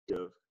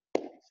of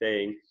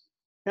saying,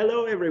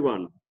 hello,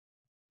 everyone.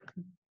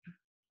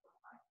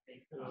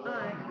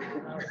 Hi.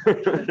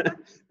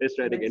 Let's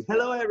try it again.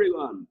 Hello,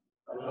 everyone.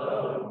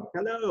 Hello.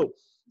 Hello.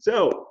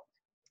 So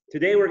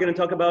today we're going to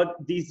talk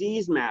about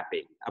disease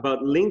mapping,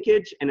 about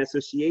linkage and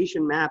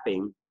association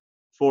mapping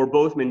for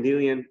both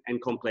Mendelian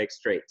and complex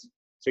traits.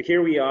 So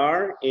here we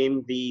are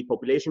in the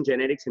population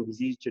genetics and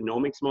disease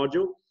genomics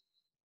module.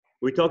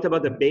 We talked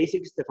about the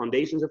basics, the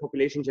foundations of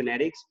population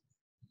genetics.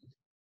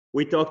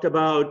 We talked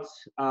about,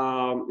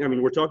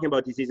 we're talking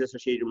about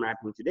disease-associated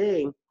mapping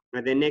today,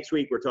 and then next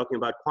week we're talking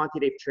about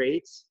quantitative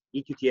traits,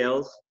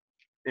 EQTLs,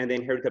 and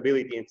then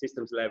heritability and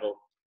systems-level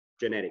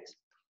genetics.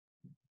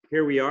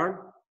 Here we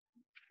are.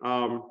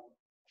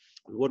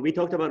 What we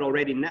talked about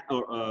already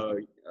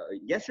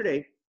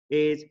yesterday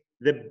is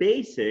the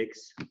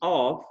basics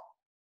of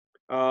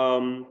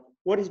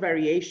what is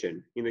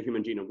variation in the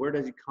human genome, where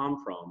does it come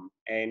from,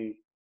 and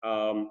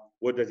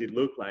what does it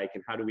look like,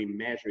 and how do we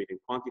measure it and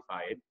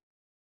quantify it.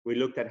 We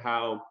looked at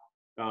how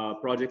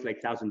projects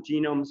like 1000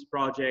 Genomes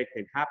project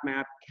and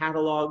HapMap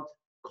cataloged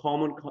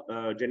common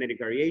genetic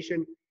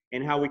variation,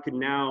 and how we could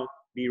now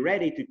be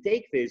ready to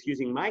take this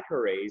using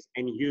microarrays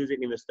and use it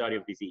in the study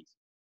of disease.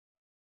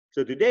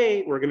 So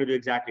today, we're going to do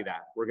exactly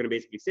that. We're going to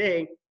basically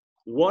say,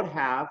 what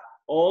have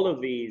all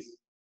of these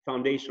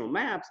foundational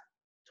maps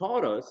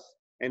taught us,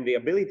 and the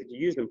ability to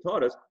use them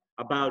taught us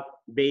about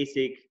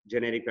basic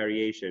genetic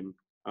variation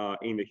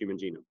in the human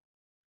genome.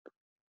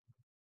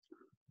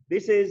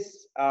 This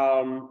is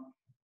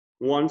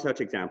one such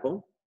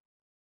example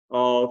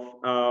of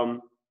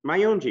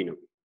my own genome.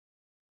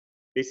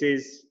 This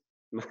is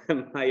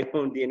my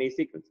own DNA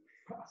sequence.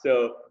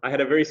 So I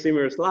had a very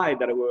similar slide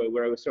that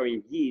where I was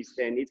showing yeast,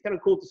 and it's kind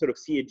of cool to sort of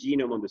see a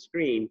genome on the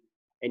screen,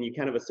 and you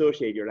kind of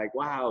associate, you're like,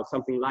 wow,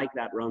 something like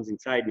that runs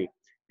inside me.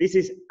 This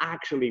is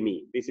actually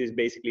me. This is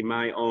basically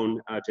my own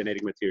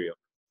genetic material.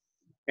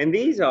 And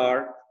these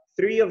are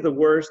 3 of the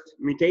worst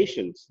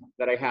mutations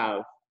that I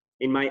have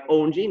in my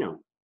own genome.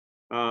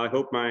 I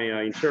hope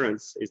my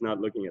insurance is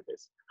not looking at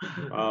this.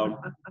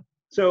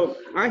 So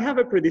I have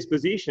a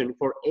predisposition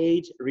for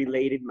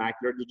age-related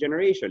macular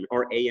degeneration,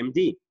 or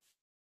AMD.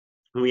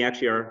 And we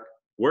actually are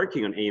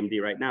working on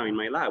AMD right now in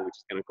my lab, which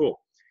is kind of cool.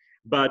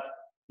 But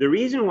the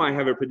reason why I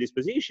have a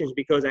predisposition is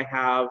because I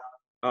have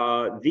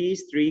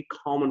these 3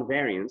 common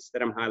variants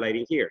that I'm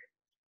highlighting here.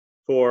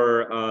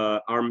 For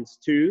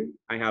ARMS2,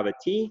 I have a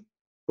T.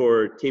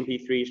 For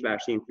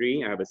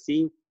TIMP3/SIN3, I have a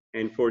C.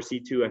 And for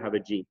C2, I have a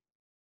G.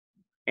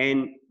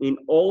 And in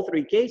all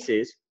 3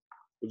 cases,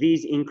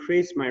 these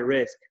increase my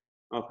risk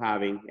of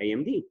having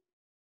AMD.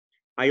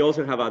 I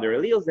also have other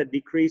alleles that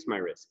decrease my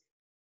risk.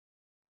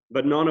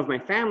 But none of my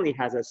family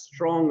has as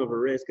strong of a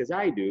risk as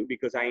I do,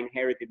 because I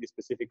inherited this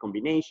specific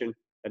combination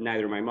that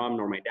neither my mom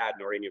nor my dad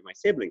nor any of my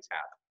siblings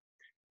have.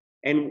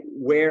 And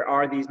where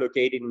are these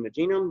located in the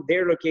genome?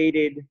 They're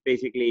located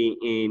basically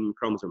in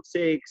chromosome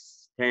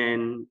 6,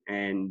 10,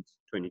 and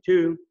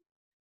 22.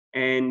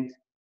 And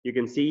you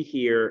can see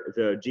here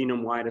the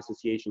genome-wide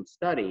association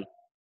study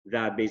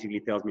that basically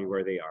tells me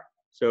where they are.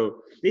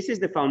 So this is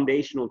the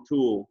foundational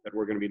tool that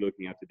we're going to be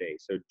looking at today,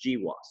 so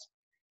GWAS.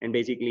 And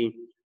basically,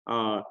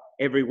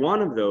 every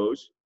one of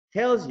those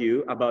tells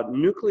you about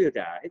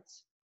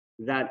nucleotides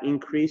that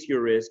increase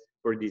your risk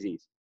for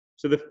disease.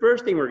 So the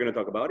first thing we're going to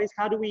talk about is,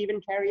 how do we even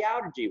carry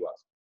out a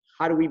GWAS?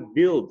 How do we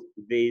build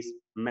this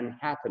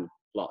Manhattan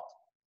plot?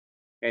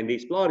 And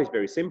this plot is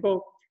very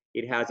simple.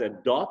 It has a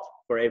dot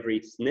for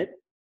every SNP.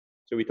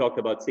 So we talked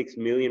about 6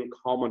 million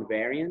common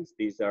variants.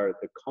 These are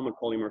the common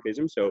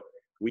polymorphisms. So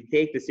we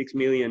take the 6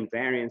 million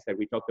variants that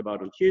we talked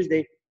about on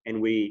Tuesday,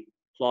 and we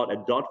plot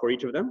a dot for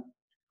each of them.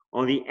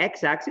 On the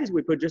x-axis,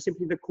 we put just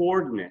simply the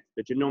coordinate,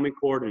 the genomic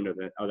coordinate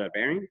of that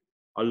variant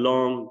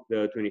along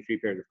the 23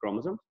 pairs of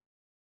chromosomes.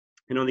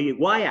 And on the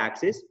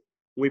y-axis,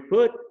 we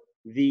put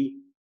the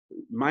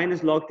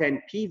 -log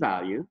 10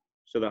 p-value.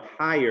 So the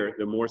higher,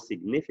 the more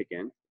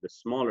significant, the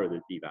smaller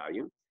the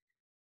p-value.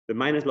 The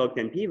 -log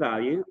 10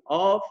 p-value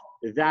of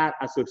that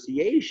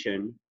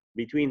association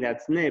between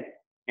that SNP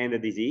and the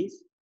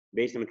disease,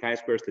 based on a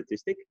chi-square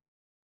statistic,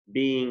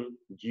 being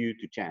due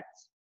to chance.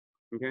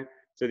 Okay?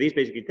 So this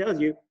basically tells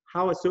you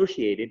how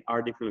associated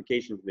are different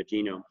locations of the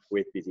genome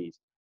with disease.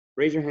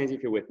 Raise your hands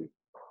if you're with me.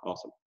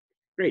 Awesome.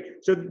 Great.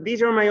 So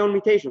these are my own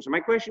mutations. So my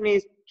question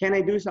is, can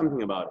I do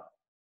something about it?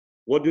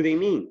 What do they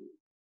mean?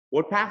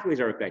 What pathways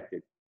are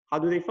affected? How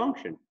do they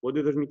function? What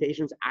do those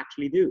mutations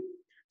actually do?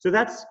 So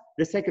that's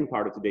the second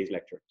part of today's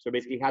lecture. So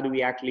basically, how do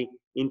we actually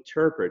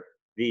interpret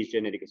these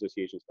genetic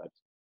association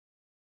studies?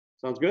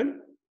 Sounds good?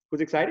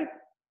 Who's excited?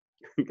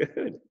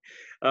 Good.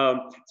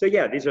 So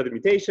yeah, these are the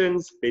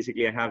mutations.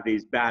 Basically, I have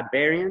these bad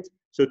variants.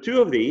 So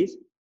 2 of these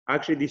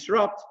actually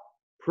disrupt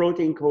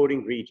protein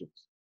coding regions.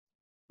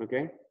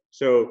 Okay?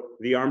 So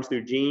the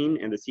ARMS2 gene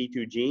and the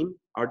C2 gene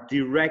are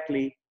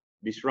directly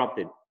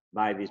disrupted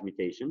by these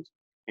mutations.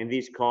 And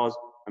these cause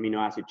amino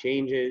acid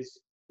changes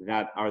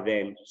that are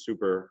then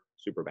super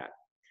bad.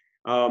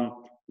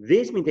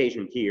 This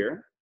mutation here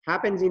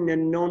happens in the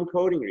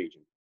non-coding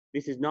region.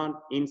 This is not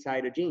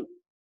inside a gene.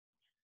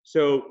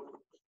 So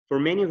for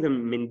many of the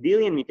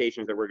Mendelian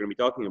mutations that we're going to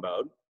be talking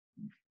about,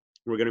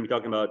 we're going to be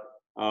talking about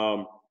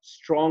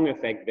strong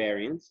effect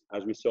variants,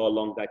 as we saw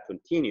along that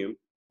continuum.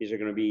 These are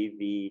going to be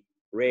the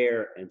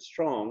rare and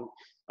strong,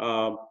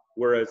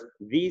 whereas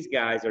these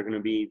guys are going to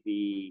be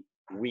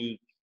the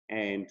weak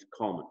and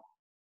common.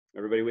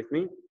 Everybody with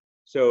me?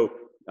 So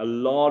a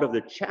lot of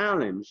the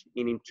challenge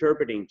in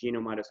interpreting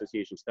genome-wide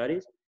association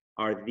studies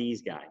are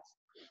these guys,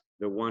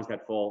 the ones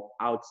that fall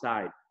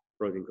outside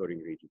protein coding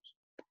regions.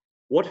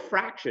 What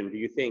fraction do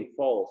you think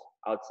falls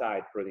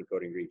outside protein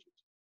coding regions?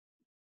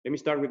 Let me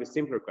start with a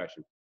simpler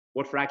question.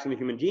 What fraction of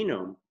the human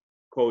genome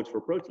codes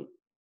for protein?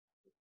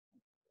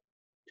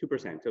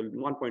 2%, so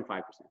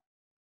 1.5%.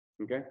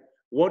 Okay.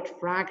 What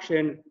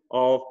fraction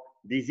of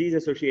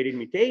disease-associated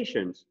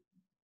mutations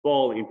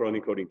fall in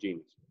protein coding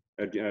genes,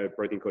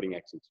 protein coding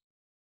exons?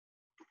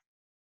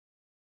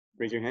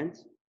 Raise your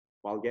hands.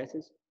 Wild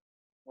guesses.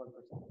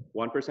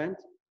 1%.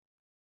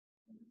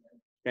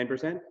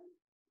 10%.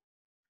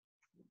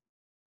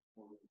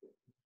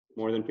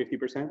 More than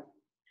 50%.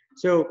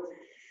 So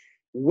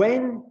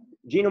when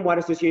genome-wide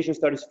association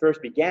studies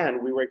first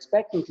began, we were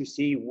expecting to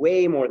see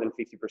way more than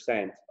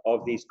 50%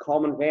 of these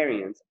common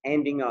variants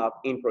ending up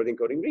in protein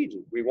coding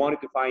regions. We wanted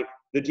to find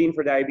the gene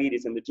for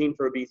diabetes and the gene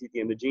for obesity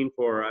and the gene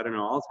for, I don't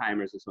know,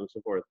 Alzheimer's and so on and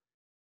so forth.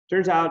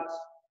 Turns out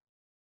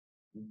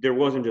there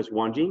wasn't just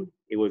one gene,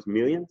 it was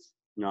millions,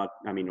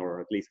 or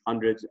at least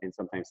hundreds and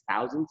sometimes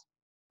thousands.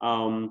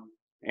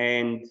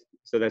 And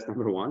so that's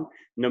number one.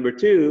 Number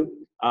two,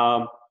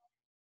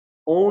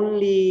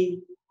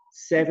 only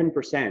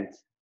 7%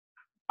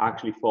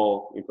 actually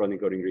fall in protein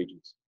coding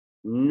regions.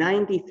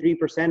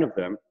 93% of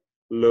them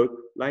look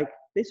like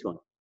this one.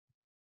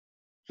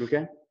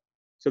 Okay?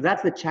 So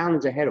that's the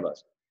challenge ahead of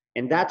us.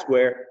 And that's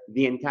where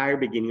the entire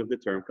beginning of the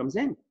term comes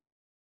in.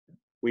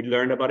 We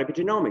learned about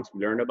epigenomics,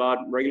 we learned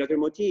about regulatory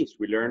motifs,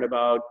 we learned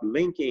about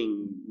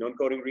linking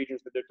non-coding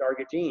regions with their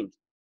target genes.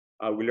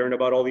 We learned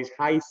about all these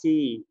high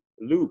C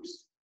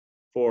loops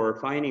for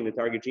finding the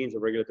target genes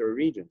of regulatory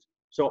regions.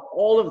 So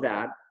all of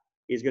that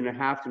is going to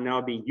have to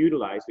now be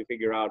utilized to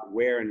figure out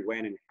where and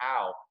when and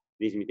how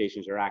these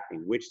mutations are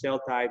acting, which cell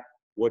type,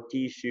 what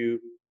tissue,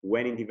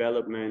 when in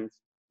development,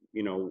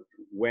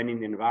 when in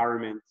the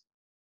environment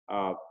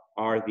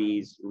are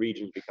these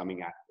regions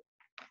becoming active.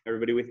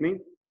 Everybody with me?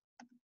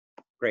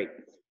 Great.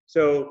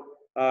 So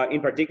in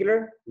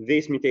particular,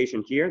 this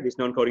mutation here, this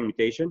non-coding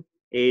mutation,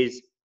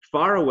 is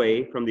far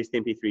away from this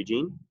TIMP3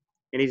 gene,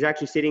 and is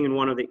actually sitting in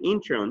one of the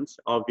introns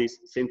of this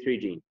SYN3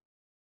 gene.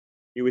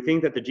 You would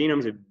think that the genome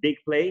is a big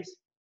place,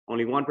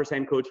 only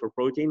 1% codes for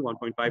protein,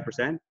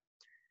 1.5%.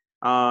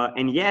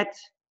 And yet,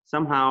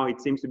 somehow, it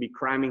seems to be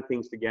cramming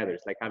things together.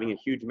 It's like having a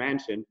huge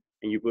mansion,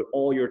 and you put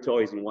all your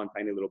toys in one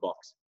tiny little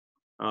box.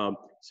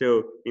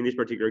 So in this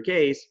particular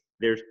case,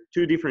 there's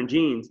two different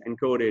genes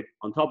encoded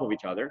on top of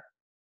each other.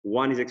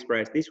 One is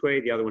expressed this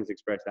way, the other one is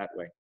expressed that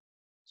way.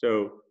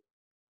 So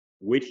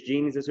which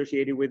gene is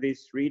associated with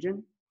this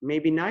region?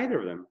 Maybe neither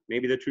of them.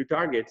 Maybe the true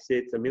target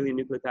sits a million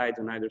nucleotides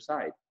on either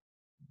side.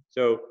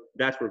 So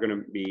that's what we're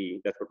going to be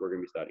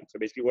studying. So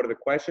basically, what are the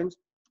questions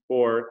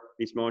for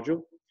this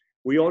module?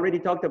 We already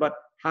talked about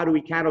how do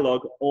we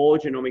catalog all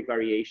genomic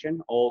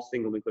variation, all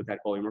single nucleotide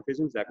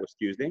polymorphisms. That was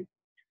Tuesday.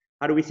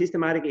 How do we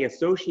systematically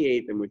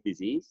associate them with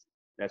disease?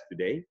 That's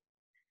today.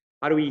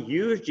 How do we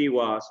use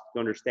GWAS to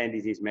understand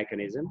disease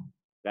mechanism?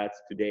 That's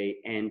today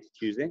and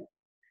Tuesday.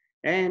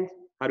 And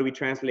how do we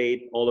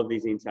translate all of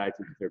these insights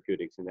into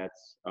therapeutics? And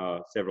that's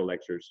several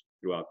lectures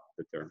throughout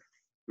the term.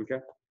 Okay.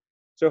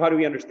 So how do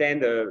we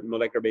understand the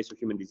molecular base of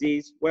human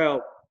disease?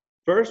 Well,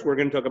 first, we're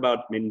going to talk about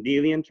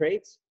Mendelian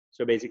traits.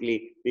 So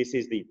basically, this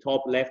is the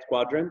top left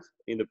quadrant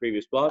in the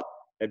previous plot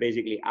that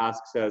basically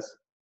asks us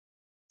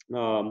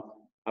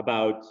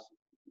about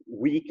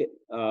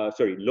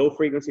low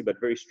frequency but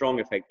very strong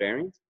effect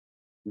variants.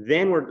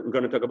 Then we're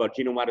going to talk about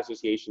genome-wide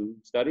association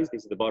studies.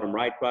 This is the bottom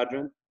right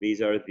quadrant.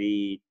 These are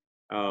the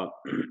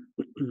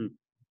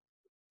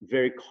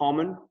very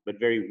common but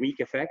very weak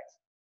effects.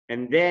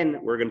 And then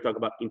we're going to talk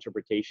about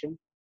interpretation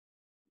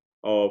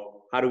of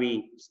how do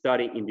we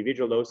study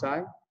individual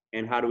loci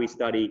and how do we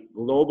study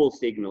global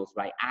signals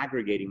by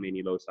aggregating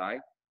many loci.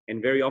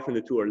 And very often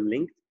the two are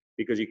linked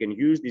because you can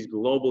use these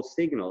global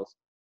signals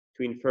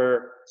to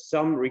infer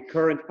some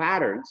recurrent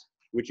patterns,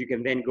 which you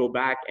can then go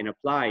back and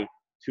apply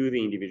to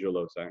the individual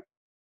loci.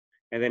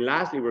 And then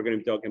lastly, we're going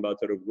to be talking about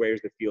sort of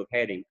where's the field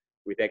heading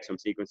with exome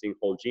sequencing,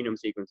 whole genome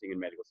sequencing, and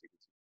medical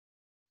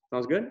sequencing.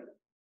 Sounds good?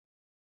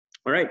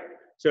 All right.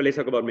 So let's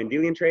talk about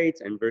Mendelian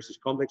traits and versus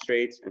complex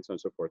traits and so on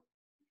and so forth.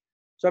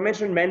 So I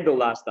mentioned Mendel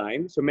last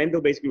time. So Mendel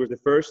basically was the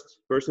first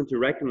person to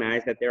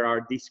recognize that there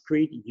are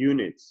discrete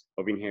units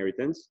of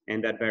inheritance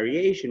and that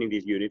variation in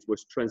these units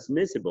was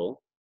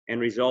transmissible and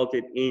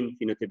resulted in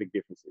phenotypic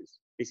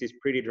differences. This is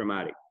pretty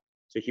dramatic.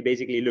 So he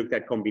basically looked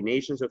at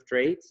combinations of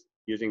traits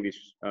using these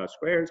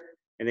squares.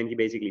 And then he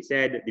basically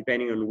said,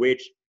 depending on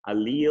which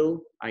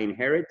allele I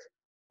inherit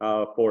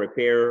for a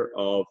pair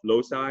of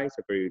loci,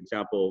 so for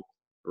example,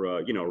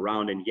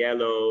 round and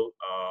yellow,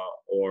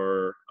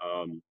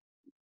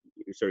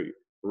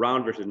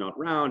 round versus not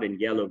round, and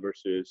yellow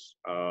versus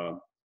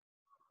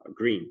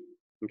green.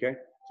 Okay,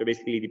 so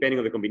basically, depending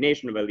on the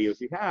combination of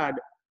alleles you had,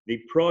 the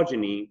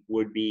progeny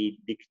would be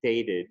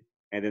dictated,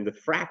 and then the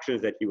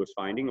fractions that he was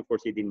finding, of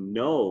course, he didn't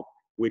know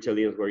which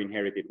alleles were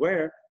inherited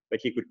where, but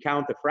he could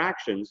count the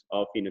fractions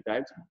of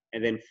phenotypes,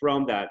 and then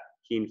from that,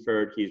 he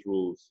inferred his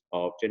rules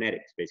of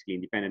genetics, basically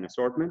independent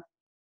assortment,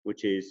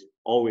 which is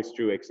always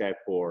true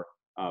except for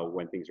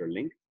when things are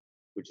linked,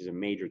 which is a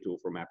major tool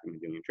for mapping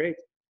Mendelian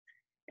traits,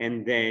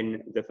 and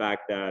then the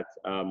fact that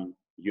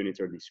units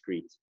are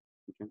discrete.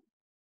 Okay?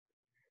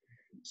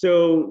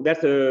 So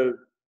that's the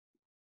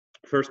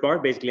first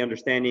part, basically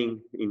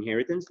understanding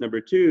inheritance.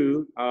 Number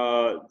two,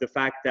 the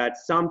fact that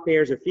some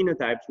pairs of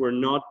phenotypes were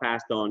not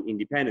passed on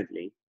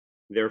independently,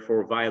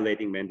 therefore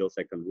violating Mendel's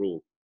second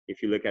rule.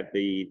 If you look at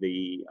the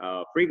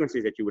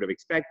frequencies that you would have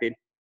expected,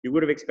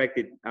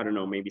 I don't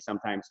know, maybe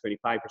sometimes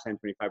 25%, 25%,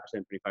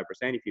 25%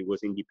 if it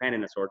was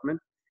independent assortment.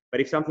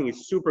 But if something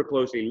is super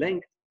closely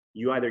linked,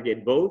 you either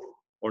get both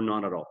or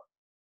none at all.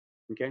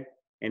 Okay?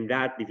 And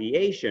that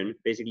deviation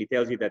basically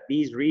tells you that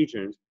these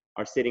regions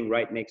are sitting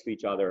right next to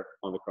each other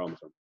on the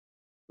chromosome.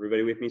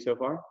 Everybody with me so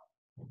far?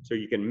 So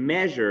you can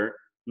measure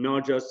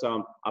not just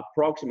some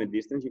approximate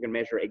distance, you can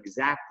measure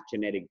exact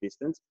genetic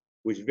distance,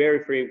 which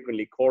very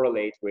frequently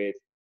correlates with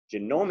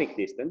genomic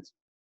distance,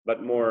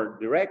 but more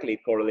directly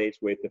it correlates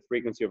with the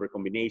frequency of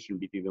recombination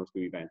between those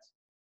two events.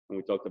 And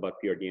we talked about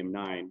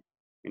PRDM9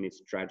 and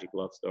its tragic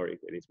love story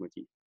with its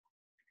motif.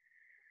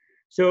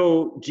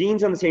 So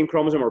genes on the same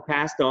chromosome are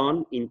passed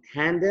on in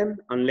tandem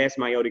unless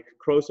meiotic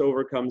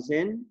crossover comes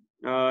in.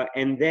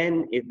 And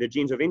then if the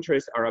genes of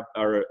interest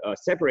are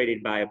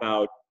separated by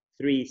about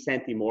 3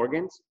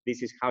 centimorgans,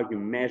 this is how you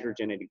measure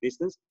genetic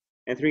distance.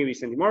 And 3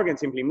 centimorgans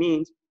simply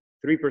means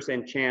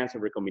 3% chance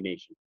of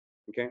recombination.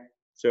 Okay?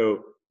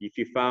 So if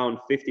you found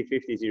 50,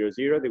 50, 0,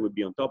 0, they would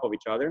be on top of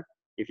each other.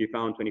 If you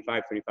found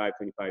 25, 25,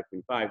 25,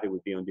 25, they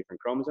would be on different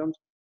chromosomes.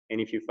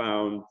 And if you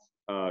found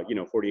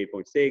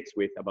 48.6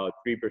 with about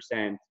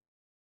 3%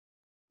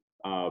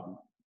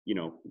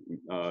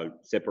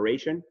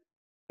 separation,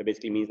 that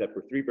basically means that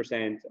for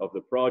 3% of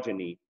the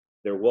progeny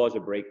there was a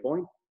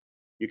breakpoint.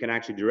 You can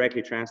actually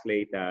directly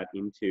translate that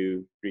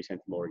into 3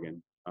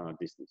 centimorgan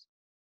distance.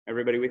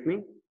 Everybody with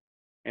me?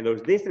 And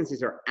those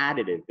distances are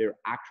additive, they're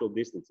actual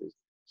distances.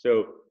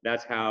 So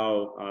that's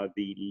how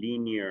the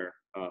linear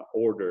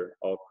order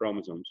of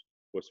chromosomes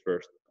was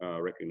first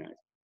recognized.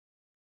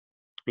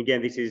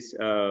 Again, this is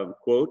a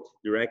quote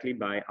directly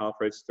by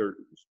Alfred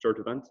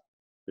Sturtevant,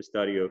 the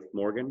study of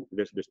Morgan,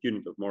 the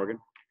student of Morgan,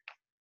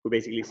 who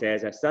basically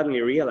says, I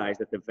suddenly realized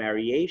that the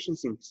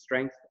variations in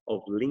strength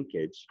of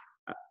linkage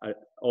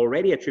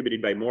already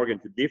attributed by Morgan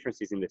to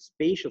differences in the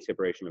spatial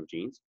separation of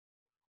genes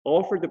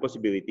offered the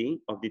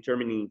possibility of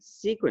determining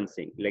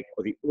sequencing, like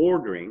the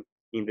ordering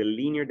in the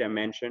linear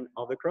dimension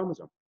of the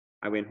chromosome.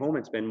 I went home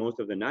and spent most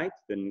of the night,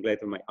 the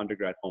neglect of my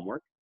undergrad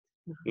homework,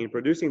 in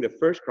producing the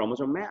first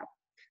chromosome map,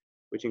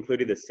 which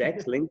included the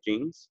sex-linked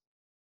genes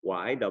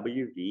Y,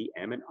 W, V,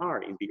 M, and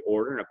R in the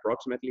order and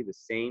approximately the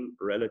same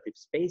relative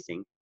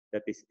spacing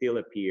that they still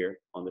appear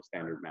on the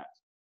standard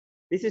maps.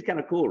 This is kind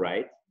of cool,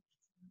 right?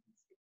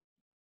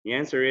 The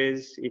answer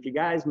is, if you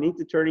guys need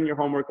to turn in your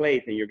homework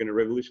late and you're going to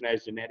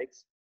revolutionize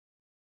genetics,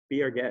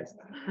 be our guest.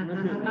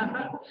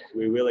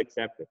 We will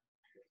accept it.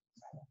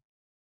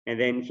 And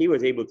then he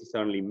was able to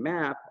suddenly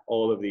map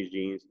all of these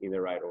genes in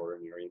the right order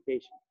and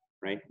orientation,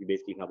 right? You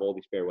basically have all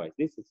these pairwise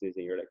distances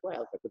and you're like,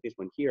 well, if I put this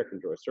one here, I can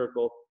draw a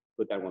circle,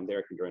 put that one there,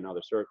 I can draw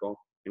another circle.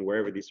 And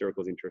wherever these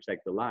circles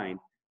intersect the line,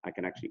 I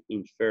can actually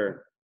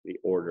infer the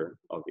order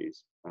of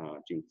these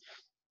genes.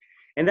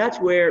 And that's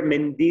where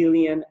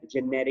Mendelian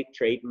genetic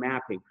trait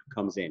mapping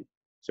comes in.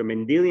 So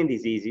Mendelian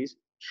diseases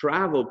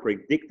travel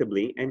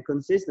predictably and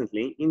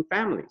consistently in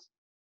families.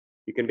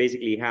 You can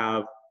basically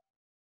have,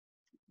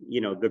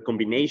 the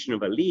combination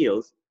of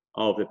alleles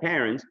of the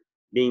parents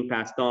being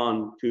passed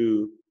on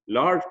to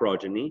large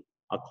progeny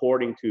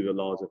according to the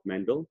laws of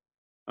Mendel,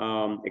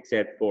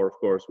 except for, of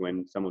course,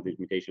 when some of these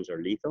mutations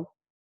are lethal.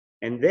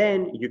 And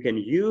then you can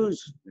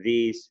use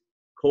these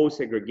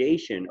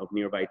co-segregation of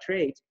nearby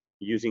traits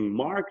using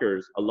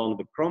markers along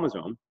the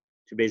chromosome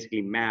to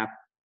basically map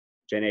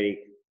genetic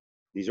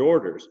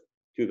disorders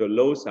to the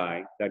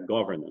loci that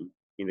govern them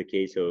in the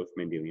case of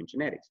Mendelian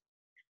genetics.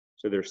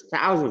 So there's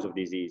thousands of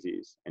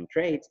diseases and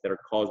traits that are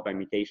caused by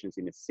mutations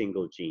in a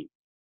single gene.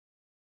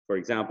 For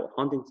example,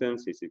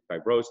 Huntington's, cystic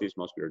fibrosis,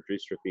 muscular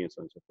dystrophy, and so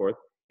on and so forth.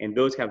 And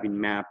those have been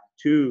mapped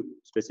to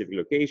specific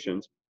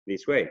locations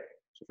this way.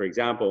 So for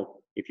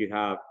example, if you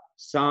have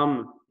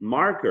some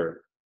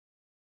marker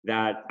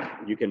that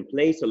you can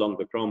place along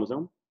the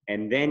chromosome,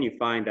 and then you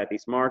find that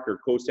this marker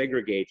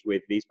co-segregates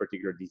with this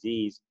particular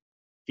disease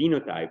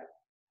phenotype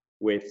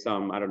with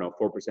some,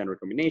 4%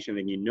 recombination,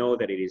 then you know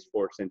that it is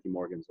 4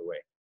 centimorgans away.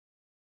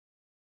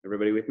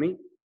 Everybody with me?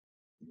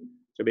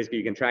 So basically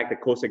you can track the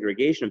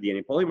co-segregation of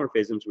DNA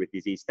polymorphisms with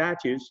disease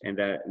status, and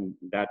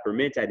that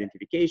permits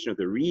identification of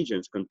the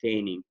regions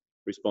containing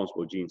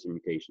responsible genes and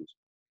mutations.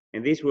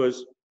 And this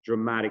was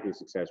dramatically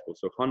successful.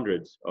 So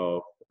hundreds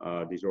of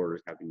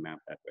disorders have been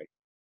mapped that way.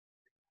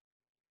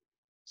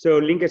 So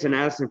linkage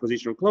analysis and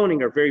positional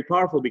cloning are very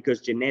powerful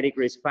because genetic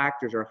risk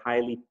factors are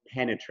highly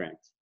penetrant.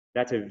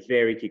 That's a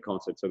very key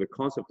concept. So the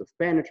concept of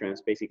penetrance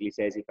basically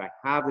says if I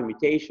have the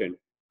mutation,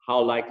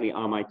 how likely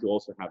am I to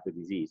also have the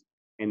disease?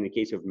 And in the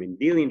case of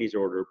Mendelian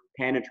disorder,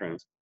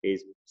 penetrance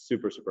is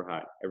super, super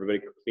high. Everybody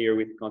clear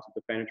with the concept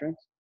of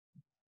penetrance?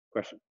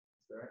 Question? Is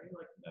there any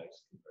like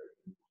nice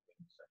conversion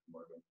between second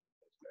organ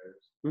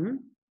pairs?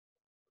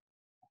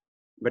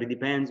 But it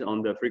depends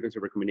on the frequency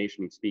of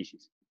recombination in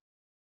species.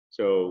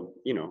 So,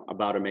 you know,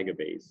 about a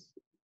megabase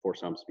for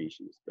some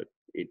species, but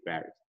it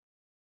varies.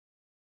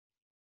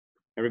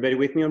 Everybody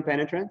with me on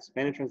penetrance?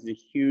 Penetrance is a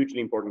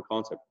hugely important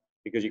concept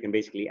because you can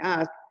basically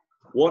ask,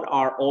 what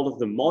are all of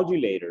the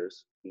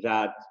modulators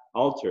that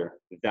alter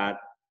that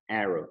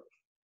arrow?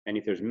 And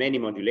if there's many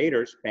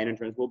modulators,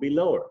 penetrance will be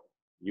lower.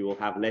 You will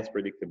have less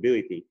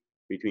predictability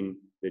between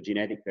the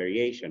genetic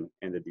variation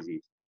and the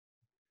disease.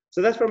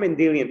 So that's for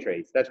Mendelian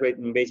traits. That's where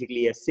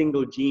basically a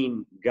single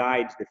gene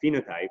guides the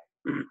phenotype,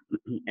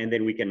 and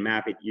then we can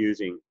map it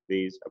using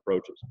these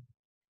approaches.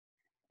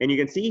 And you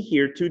can see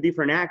here two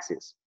different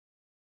axes.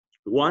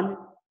 One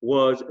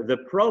was the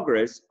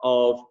progress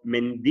of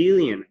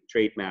Mendelian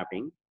trait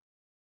mapping,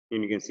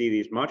 and you can see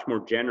these much more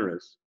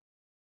generous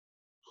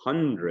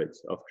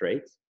hundreds of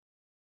traits.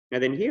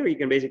 And then here you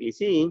can basically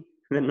see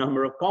the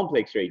number of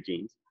complex trait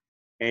genes,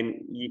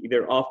 and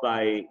they're off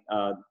by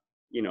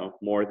you know,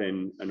 more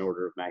than an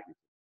order of magnitude.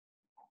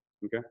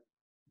 Okay,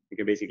 you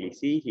can basically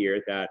see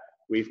here that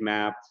we've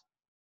mapped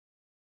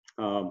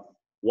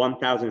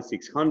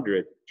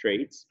 1,600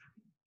 traits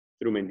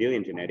through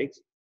Mendelian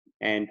genetics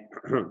and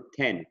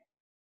 10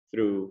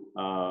 through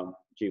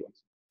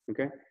GWAS.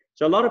 Okay,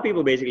 so a lot of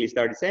people basically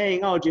started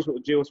saying, "Oh,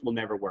 GWAS will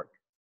never work.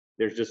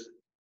 There's just,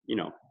 you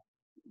know,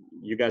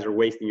 you guys are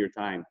wasting your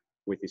time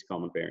with these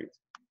common variants."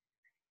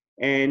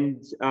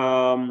 And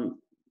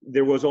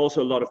there was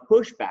also a lot of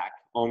pushback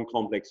on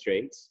complex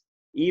traits,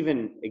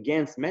 even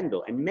against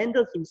Mendel. And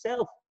Mendel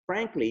himself,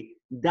 frankly,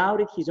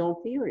 doubted his own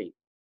theory.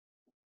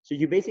 So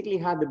you basically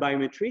had the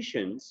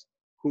biometricians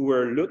who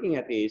were looking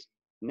at this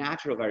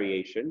natural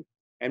variation,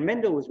 and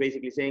Mendel was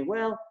basically saying,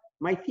 well,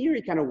 my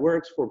theory kind of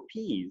works for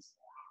peas,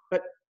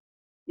 but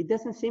it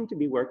doesn't seem to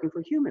be working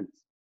for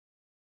humans.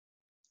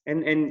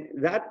 And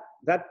that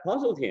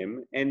puzzled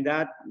him, and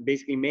that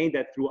basically made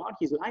that throughout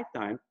his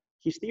lifetime,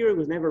 his theory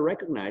was never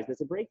recognized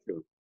as a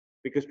breakthrough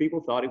because people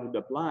thought it would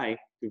apply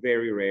to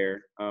very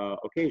rare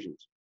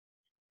occasions.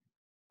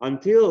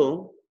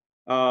 Until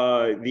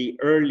the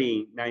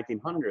early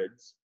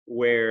 1900s,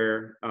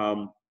 where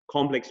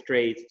complex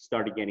traits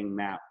started getting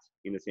mapped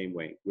in the same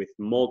way with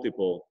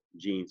multiple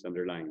genes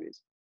underlying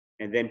this.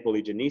 And then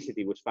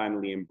polygenicity was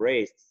finally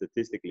embraced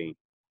statistically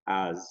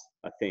as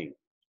a thing,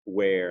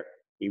 where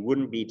it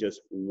wouldn't be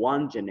just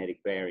one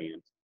genetic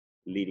variant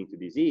leading to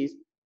disease,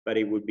 but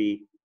it would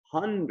be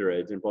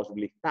hundreds and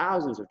possibly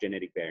thousands of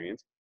genetic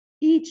variants,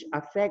 each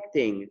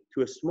affecting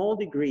to a small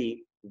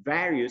degree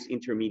various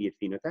intermediate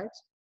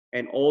phenotypes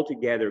and all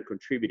together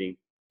contributing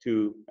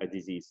to a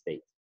disease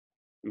state.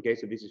 Okay,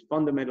 so this is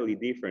fundamentally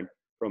different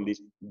from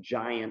this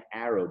giant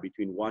arrow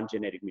between one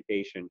genetic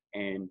mutation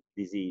and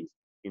disease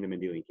in the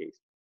Mendelian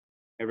case.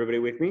 Everybody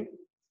with me?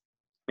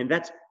 And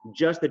that's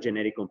just the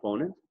genetic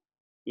component.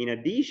 In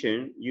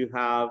addition, you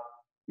have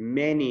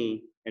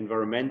many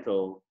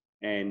environmental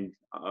and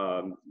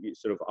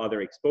sort of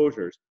other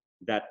exposures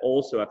that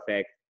also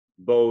affect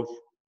both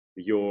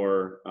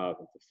your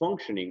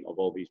functioning of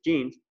all these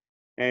genes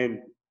and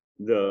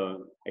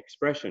the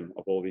expression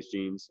of all these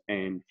genes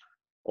and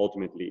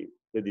ultimately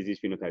the disease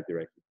phenotype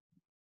directly.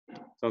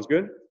 Sounds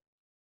good?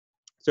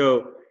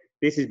 So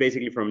this is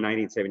basically from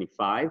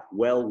 1975,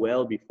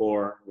 well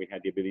before we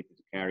had the ability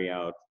to carry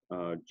out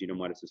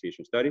genome-wide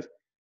association studies,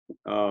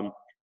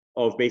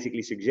 of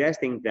basically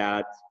suggesting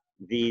that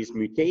these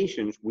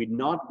mutations would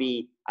not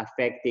be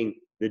affecting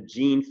the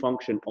gene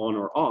function on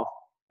or off,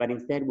 but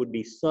instead would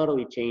be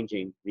subtly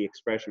changing the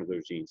expression of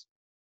those genes.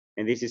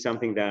 And this is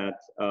something that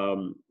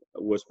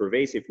was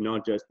pervasive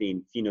not just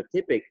in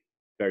phenotypic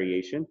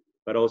variation,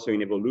 but also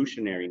in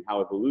evolutionary, and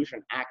how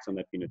evolution acts on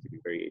that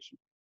phenotypic variation,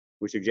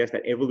 which suggests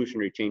that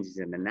evolutionary changes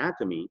in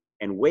anatomy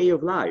and way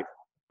of life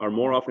are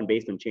more often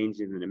based on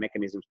changes in the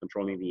mechanisms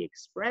controlling the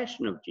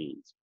expression of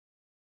genes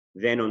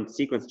than on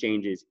sequence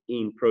changes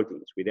in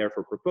proteins. We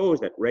therefore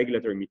propose that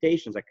regulatory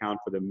mutations account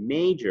for the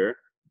major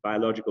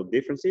biological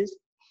differences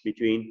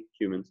between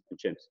humans and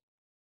chimps.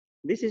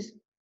 This is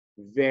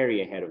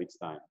very ahead of its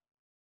time,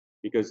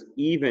 because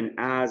even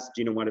as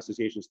genome-wide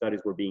association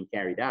studies were being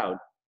carried out,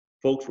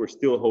 folks were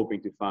still hoping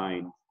to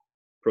find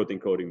protein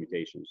coding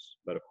mutations,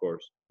 but of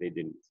course they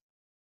didn't.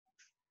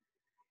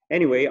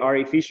 Anyway,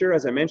 R.A. Fisher,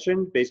 as I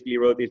mentioned, basically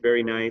wrote this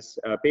very nice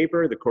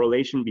paper, The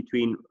Correlation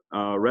Between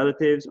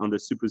Relatives on the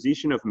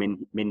Supposition of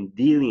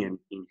Mendelian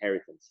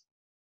Inheritance.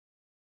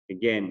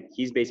 Again,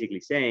 he's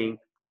basically saying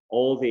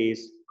all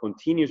this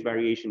continuous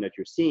variation that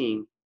you're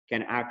seeing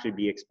can actually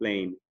be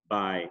explained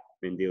by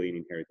Mendelian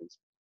inheritance.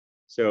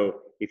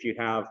 So if you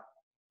have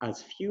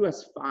as few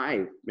as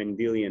 5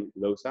 Mendelian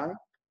loci,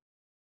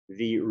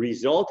 the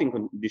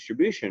resulting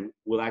distribution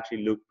will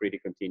actually look pretty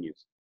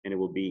continuous, and it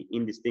will be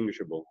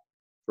indistinguishable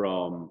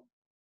from,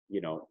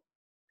 you know,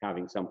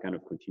 having some kind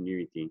of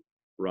continuity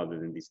rather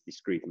than this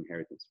discrete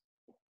inheritance.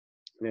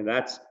 And then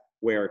that's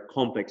where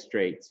complex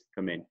traits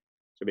come in.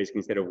 So basically,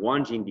 instead of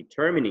one gene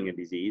determining a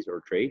disease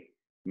or trait,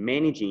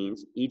 many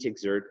genes each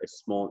exert a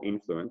small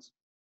influence.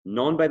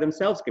 None by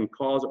themselves can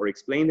cause or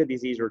explain the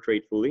disease or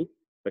trait fully,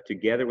 but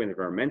together with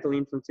environmental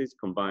influences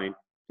combine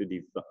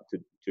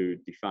to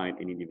define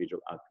an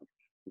individual outcome.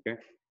 Okay,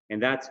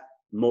 and that's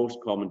most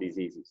common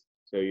diseases.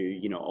 So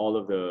you know, all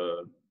of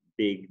the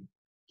big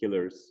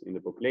killers in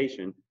the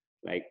population,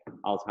 like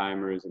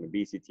Alzheimer's and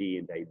obesity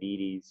and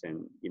diabetes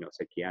and, you know,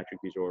 psychiatric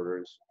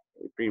disorders,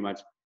 pretty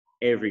much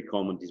every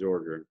common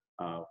disorder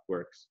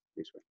works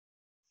this way.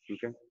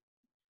 Okay.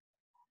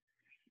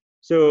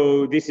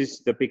 So this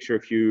is the picture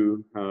of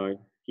you,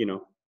 you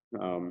know,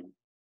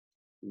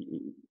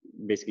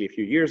 basically a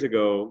few years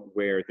ago,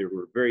 where there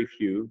were very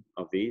few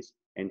of these,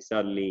 and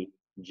suddenly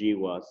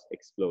GWAS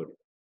exploded.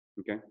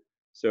 Okay,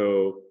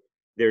 so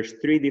there's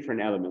three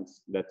different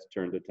elements that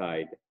turned the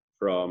tide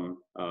from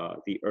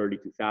the early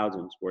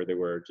 2000s, where there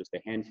were just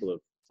a handful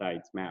of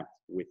sites mapped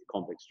with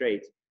complex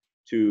traits,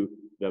 to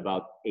the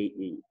about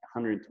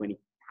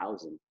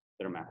 120,000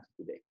 that are mapped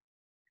today.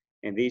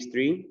 And these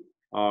three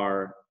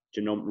are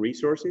genome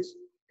resources,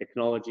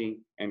 technology,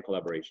 and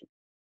collaboration.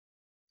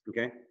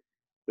 Okay.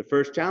 The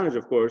first challenge,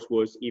 of course,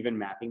 was even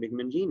mapping the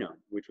human genome,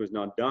 which was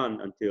not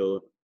done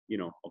until, you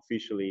know,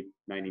 officially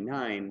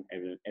 99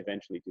 and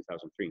eventually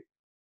 2003.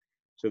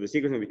 So the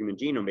sequencing of the human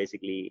genome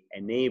basically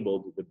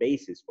enabled the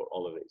basis for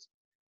all of this.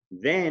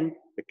 Then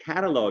the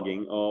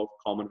cataloging of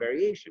common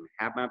variation,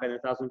 HapMap and the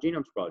 1,000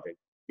 Genomes project,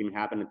 didn't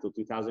happen until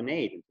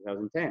 2008 and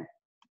 2010.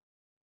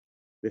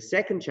 The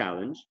second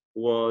challenge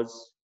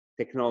was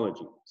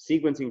technology.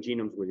 Sequencing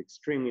genomes was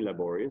extremely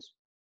laborious.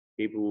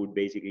 People would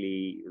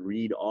basically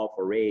read off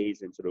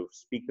arrays and sort of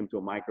speak them to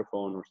a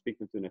microphone or speak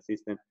them to an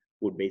assistant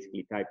who would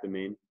basically type them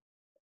in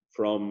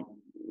from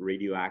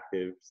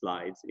radioactive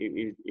slides.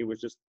 It was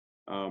just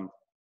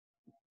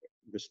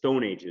the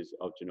stone ages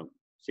of genome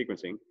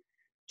sequencing.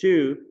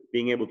 Two,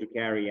 being able to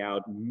carry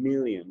out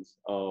millions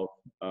of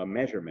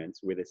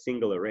measurements with a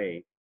single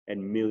array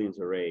and millions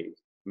of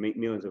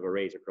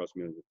arrays across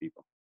millions of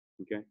people.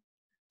 Okay,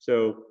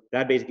 so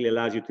that basically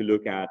allows you to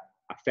look at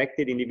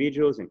affected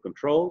individuals and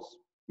controls,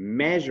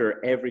 measure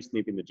every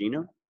SNP in the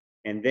genome,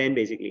 and then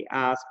basically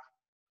ask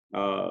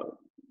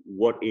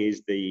what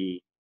is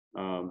the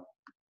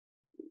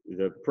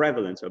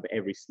prevalence of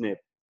every SNP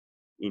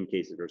in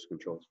cases there's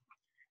controls.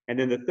 And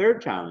then the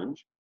third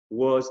challenge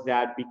was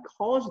that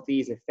because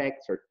these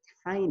effects are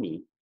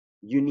tiny,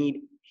 you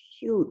need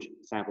huge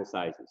sample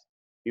sizes.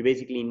 You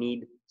basically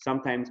need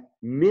sometimes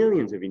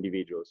millions of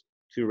individuals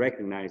to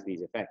recognize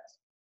these effects.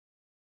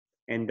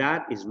 And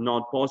that is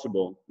not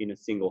possible in a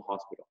single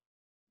hospital,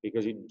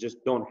 because you just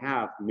don't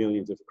have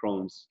millions of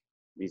Crohn's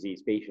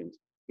disease patients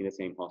in the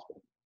same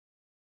hospital.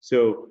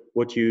 So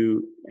what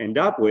you end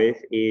up with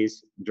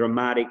is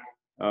dramatic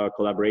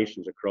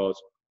collaborations across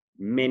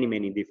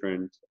many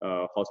different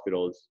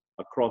hospitals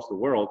across the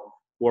world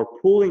who are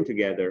pulling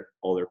together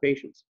all their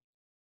patients.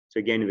 So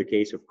again, in the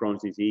case of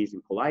Crohn's disease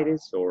and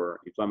colitis or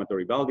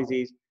inflammatory bowel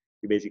disease,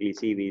 you basically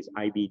see these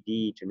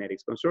IBD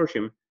genetics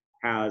consortium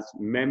has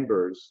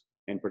members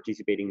and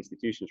participating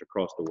institutions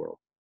across the world.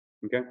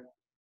 Okay.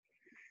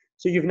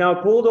 So you've now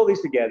pulled all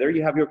this together.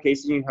 You have your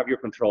cases, you have your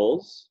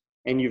controls,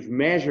 and you've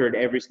measured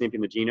every SNP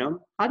in the genome.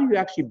 How do you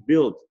actually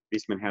build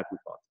this Manhattan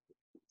plot?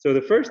 So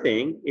the first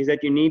thing is that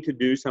you need to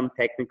do some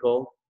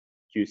technical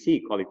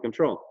QC, quality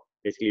control.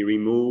 Basically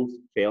remove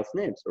failed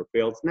SNPs or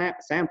failed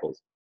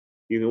samples.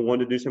 You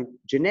want to do some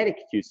genetic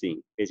QC.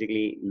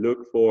 Basically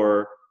look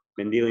for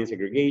Mendelian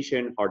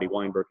segregation,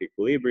 Hardy-Weinberg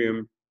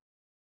equilibrium,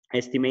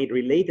 estimate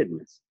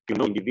relatedness. You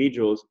know,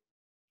 individuals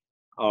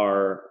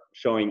are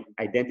showing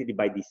identity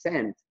by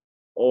descent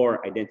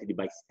or identity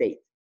by state.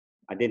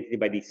 Identity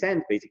by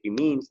descent basically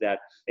means that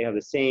they have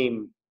the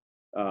same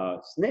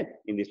SNP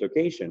in this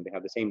location, they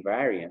have the same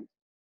variant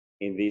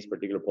in this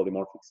particular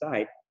polymorphic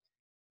site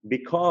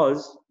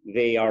because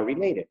they are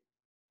related.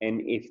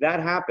 And if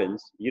that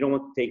happens, you don't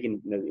want to take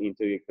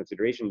into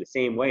consideration the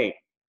same way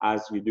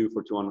as you do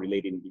for two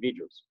unrelated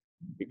individuals,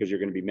 because you're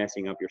going to be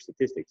messing up your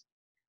statistics.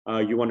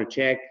 You want to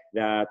check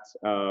that,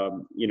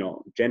 you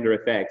know, gender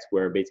effects,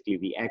 where basically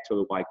the X or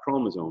the Y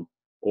chromosome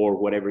or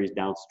whatever is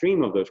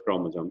downstream of those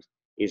chromosomes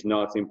is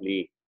not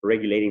simply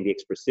regulating the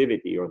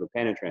expressivity or the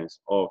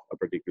penetrance of a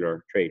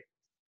particular trait.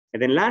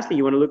 And then lastly,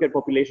 you want to look at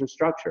population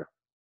structure.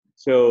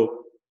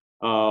 So,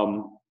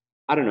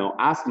 I don't know,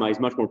 asthma is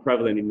much more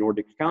prevalent in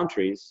Nordic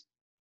countries,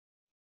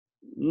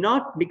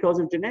 not because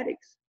of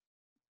genetics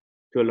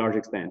to a large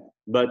extent,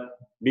 but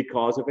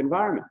because of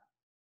environment.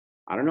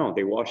 I don't know,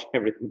 they wash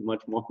everything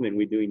much more than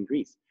we do in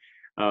Greece.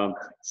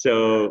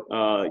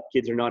 So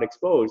kids are not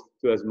exposed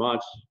to as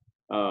much,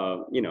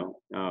 you know,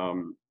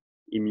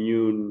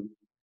 immune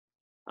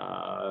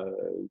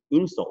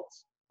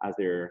insults as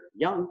they're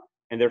young,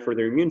 and therefore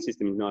their immune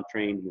system is not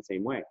trained in the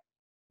same way.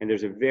 And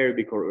there's a very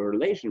big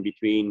correlation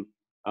between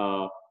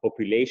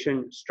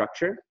population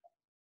structure,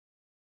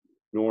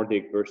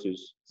 Nordic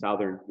versus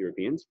Southern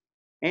Europeans,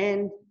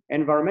 and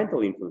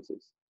environmental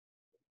influences,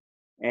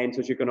 and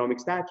socioeconomic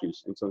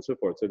status, and so on and so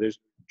forth. So there's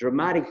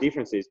dramatic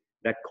differences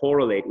that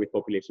correlate with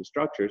population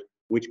structures,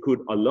 which could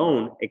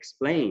alone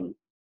explain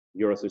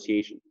your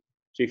association.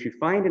 So if you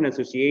find an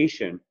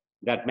association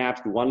that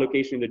maps to one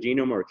location in the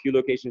genome or a few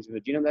locations in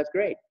the genome, that's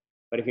great.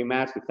 But if it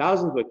maps to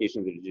thousands of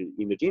locations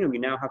in the genome, you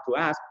now have to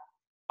ask,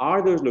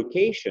 are those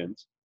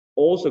locations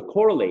also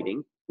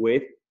correlating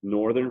with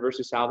northern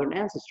versus southern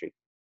ancestry?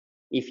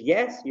 If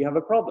yes, you have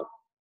a problem.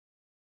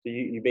 So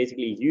you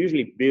basically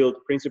usually build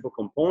principal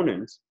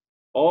components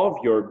of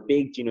your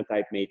big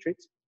genotype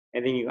matrix,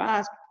 and then you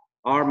ask,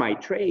 are my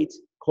traits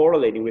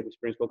correlating with these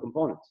principal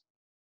components?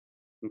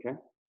 Okay,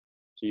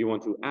 so you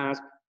want to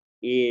ask,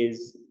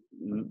 is,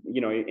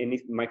 you know, and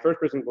if my first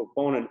principal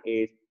component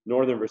is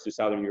northern versus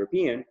southern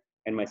European,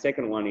 and my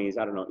second one is,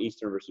 I don't know,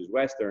 eastern versus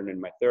western, and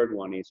my third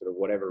one is sort of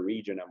whatever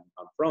region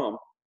I'm from,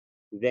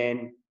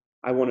 then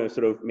I want to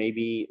sort of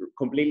maybe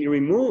completely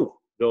remove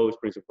those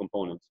principal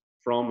components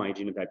from my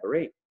genotype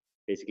array.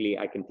 Basically,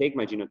 I can take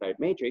my genotype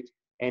matrix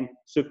and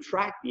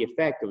subtract the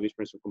effect of these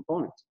principal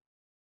components.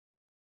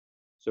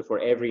 So for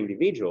every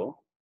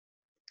individual,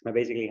 I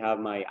basically have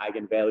my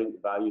eigenvalues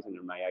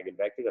and my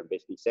eigenvectors. I've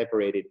basically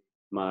separated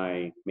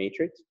my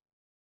matrix.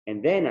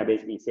 And then I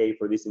basically say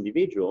for this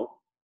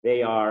individual,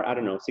 they are, I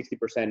don't know,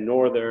 60%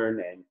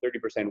 northern and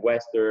 30%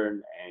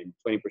 western and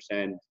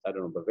 20%, I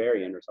don't know,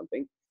 Bavarian or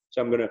something.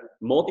 So I'm going to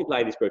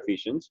multiply these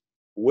coefficients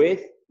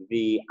with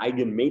the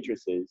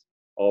eigenmatrices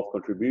of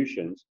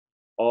contributions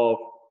of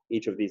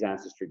each of these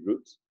ancestry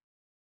groups,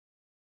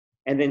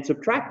 and then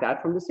subtract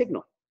that from the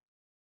signal.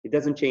 It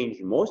doesn't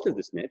change most of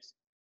the SNPs,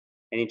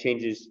 and it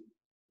changes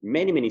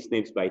many, many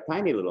SNPs by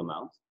tiny little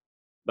amounts.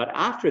 But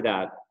after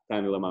that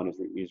tiny little amount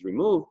is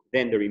removed,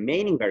 then the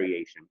remaining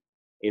variation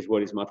is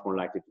what is much more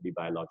likely to be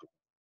biological.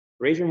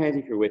 Raise your hands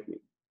if you're with me.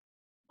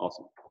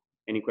 Awesome.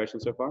 Any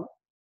questions so far?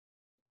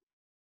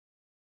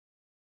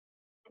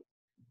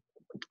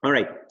 All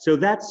right, so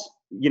that's,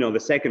 you know, the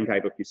second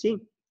type of QC.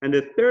 And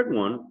the third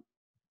one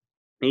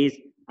is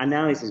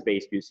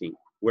analysis-based QC,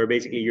 where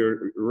basically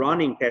you're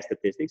running test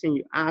statistics and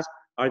you ask,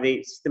 are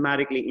they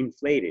systematically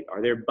inflated?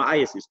 Are there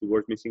biases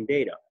towards missing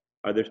data?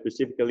 Are there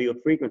specific allele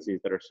frequencies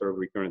that are sort of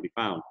recurrently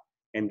found?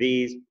 And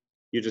these,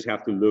 you just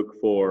have to look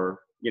for,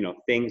 you know,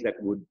 things that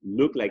would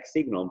look like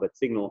signal, but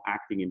signal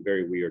acting in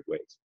very weird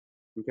ways,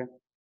 okay?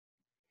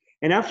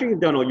 And after you've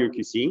done all your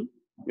QC,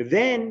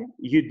 then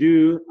you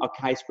do a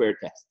chi-square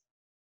test.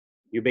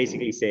 You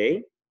basically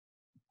say,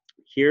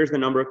 here's the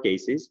number of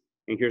cases,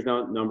 and here's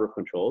the number of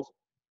controls,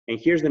 and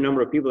here's the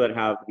number of people that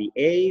have the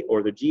A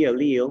or the G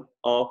allele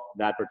of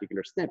that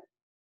particular SNP.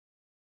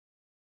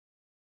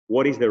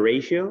 What is the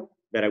ratio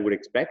that I would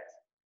expect?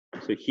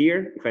 So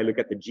here, if I look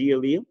at the G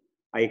allele,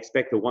 I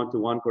expect a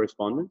 1-to-1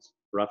 correspondence,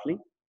 roughly,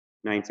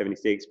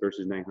 976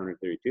 versus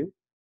 932.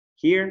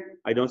 Here,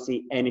 I don't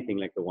see anything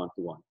like the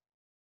 1-to-1.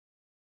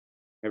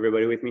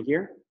 Everybody with me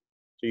here?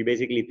 So you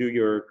basically do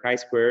your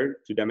chi-square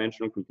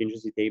two-dimensional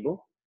contingency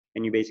table,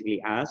 and you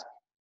basically ask,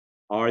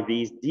 are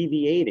these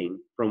deviating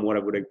from what I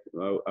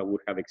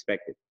would have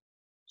expected?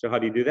 So how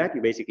do you do that?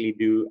 You basically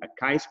do a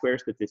chi-square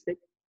statistic,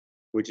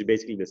 which is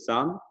basically the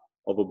sum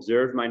of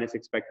observed minus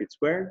expected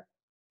squared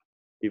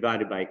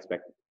divided by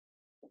expected.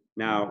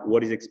 Now,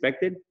 what is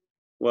expected?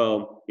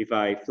 Well, if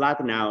I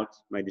flatten out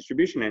my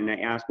distribution and I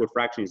ask what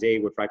fraction is A,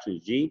 what fraction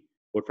is G,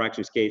 what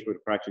fraction is K, what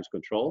fraction is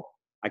control,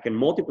 I can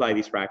multiply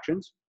these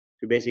fractions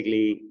to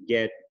basically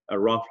get a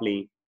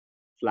roughly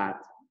flat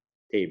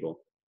table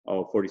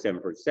of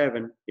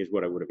 47 is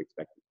what I would have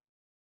expected.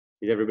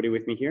 Is everybody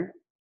with me here?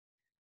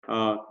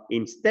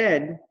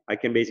 Instead, I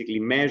can basically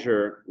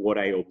measure what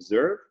I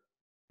observe,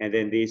 and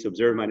then this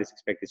observed minus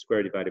expected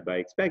squared divided by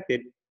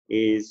expected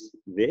is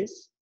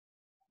this,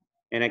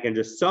 and I can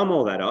just sum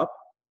all that up,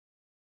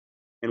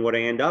 and what I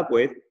end up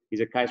with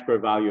is a chi-square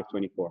value of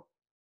 24.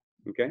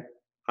 Okay,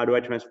 how do I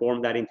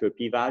transform that into a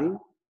p-value?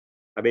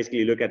 I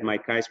basically look at my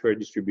chi-square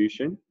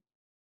distribution,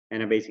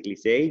 and I basically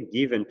say,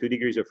 given 2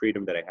 degrees of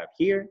freedom that I have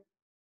here,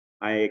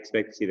 I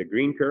expect to see the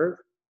green curve.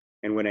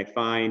 And when I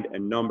find a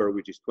number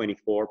which is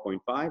 24.5,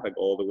 I go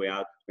all the way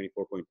out to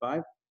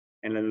 24.5,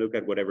 and then look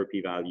at whatever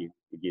p-value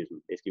it gives me.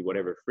 Basically,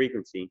 whatever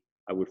frequency,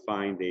 I would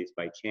find this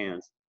by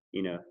chance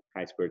in a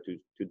chi-square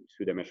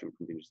two-dimensional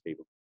continuous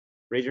table.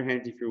 Raise your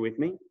hands if you're with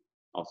me.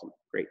 Awesome,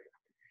 great.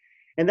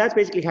 And that's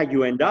basically how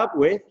you end up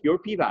with your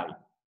p-value.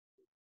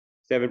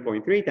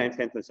 7.3 times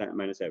 10 to the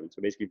minus 7.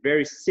 So basically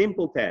very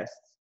simple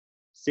tests,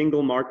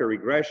 single marker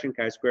regression,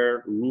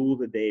 chi-square rule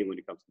the day when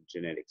it comes to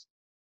genetics.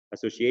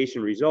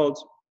 Association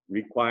results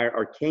require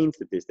arcane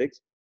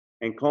statistics,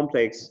 and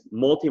complex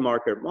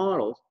multi-marker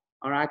models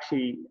are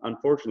actually,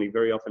 unfortunately,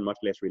 very often much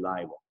less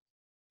reliable.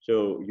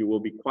 So you will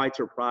be quite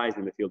surprised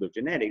in the field of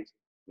genetics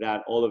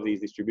that all of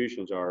these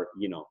distributions are,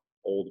 you know,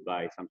 old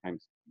by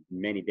sometimes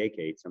many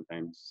decades,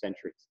 sometimes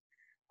centuries.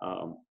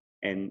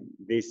 And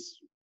this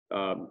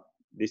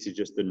is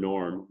just the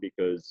norm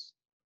because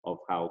of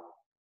how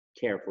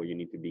careful you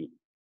need to be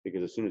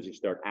because as soon as you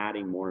start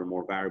adding more and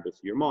more variables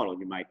to your model,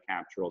 you might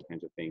capture all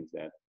kinds of things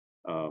that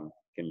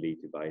can lead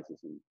to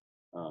biases and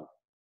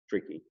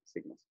tricky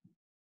signals.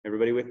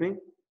 Everybody with me?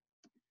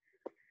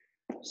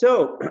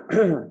 So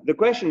the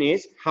question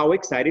is, how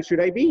excited should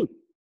I be?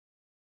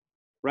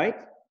 Right?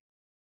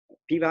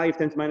 P-value of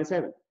 10 to minus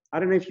 7. I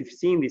don't know if you've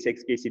seen this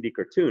XKCD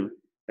cartoon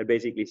that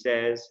basically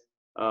says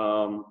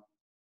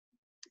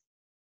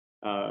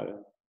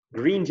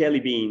green jelly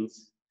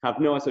beans have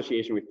no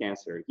association with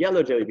cancer.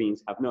 Yellow jelly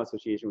beans have no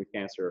association with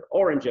cancer.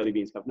 Orange jelly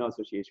beans have no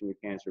association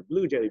with cancer.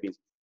 Blue jelly beans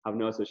have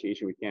no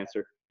association with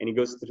cancer. And it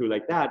goes through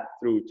like that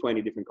through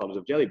 20 different colors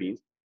of jelly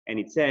beans. And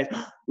it says,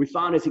 we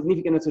found a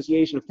significant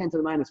association of 10 to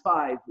the minus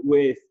 5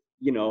 with,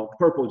 you know,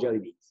 purple jelly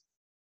beans.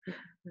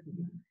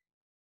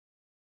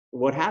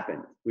 What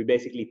happened? We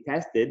basically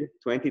tested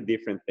 20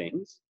 different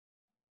things,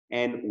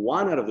 and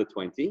one out of the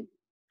 20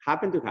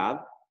 happened to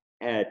have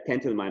a 10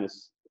 to the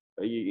minus,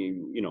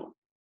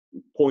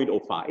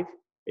 0.05,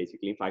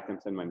 basically 5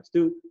 times 10 minus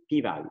 2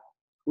 p-value,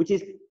 which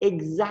is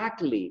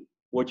exactly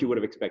what you would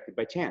have expected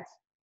by chance.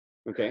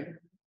 Okay,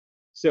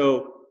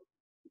 so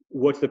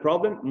what's the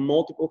problem?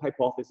 Multiple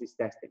hypothesis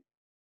testing.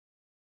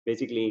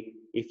 Basically,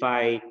 if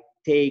I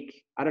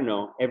take, I don't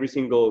know, every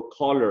single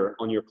color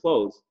on your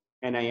clothes,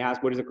 and I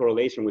ask what is the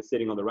correlation with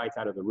sitting on the right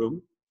side of the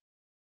room,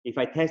 if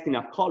I test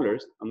enough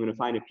colors, I'm going to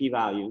find a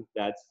p-value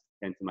that's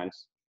 10 to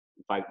minus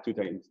 5, 2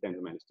 times 10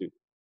 to minus 2,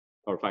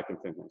 or 5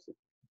 times 10 to minus 2.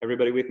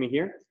 Everybody with me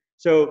here?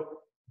 So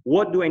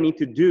what do I need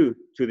to do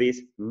to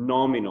this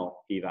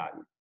nominal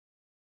p-value?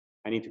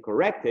 I need to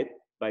correct it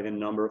by the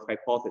number of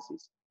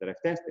hypotheses that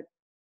I've tested.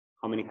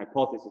 How many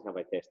hypotheses have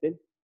I tested?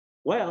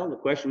 Well, the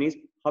question is,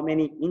 how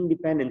many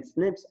independent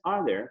SNPs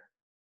are there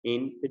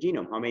in the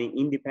genome? How many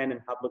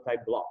independent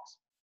haplotype blocks?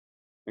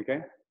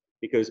 Okay,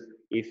 because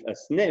if a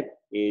SNP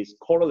is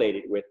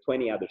correlated with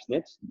 20 other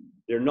SNPs,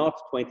 they're not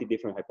 20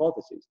 different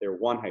hypotheses, they're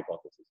one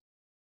hypothesis.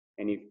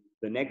 And if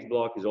the next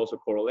block is also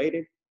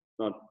correlated,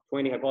 not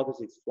 20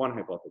 hypotheses, it's one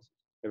hypothesis.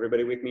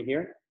 Everybody with me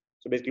here?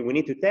 So basically we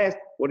need to test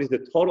what is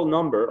the total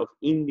number of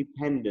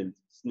independent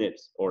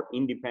SNPs or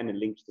independent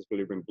linkage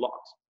disequilibrium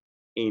blocks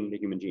in the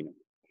human genome.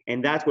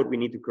 And that's what we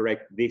need to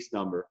correct this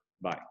number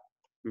by,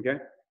 okay?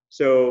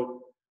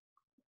 So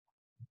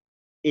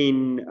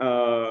in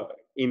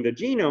the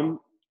genome,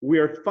 we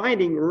are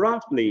finding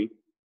roughly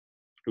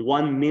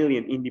 1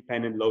 million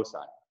independent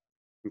loci,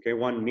 okay?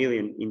 1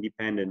 million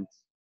independent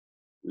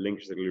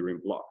linkage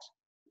disequilibrium blocks.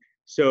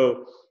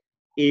 So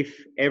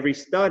if every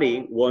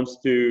study wants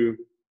to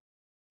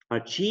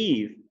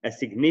achieve a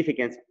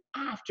significance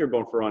after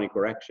Bonferroni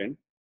correction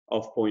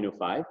of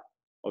 0.05,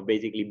 of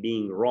basically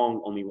being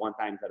wrong only 1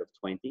 time out of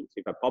 20. So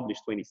if I publish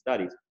 20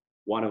 studies,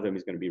 one of them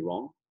is going to be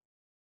wrong.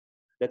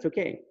 That's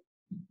okay.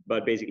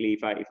 But basically,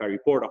 if I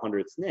report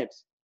 100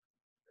 SNPs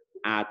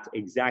at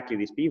exactly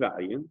this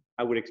p-value,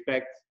 I would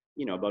expect,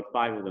 you know, about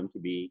 5 of them to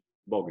be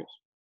bogus.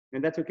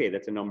 And that's okay.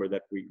 That's a number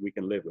that we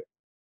can live with.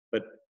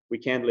 But we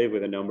can't live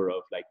with a number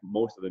of like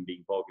most of them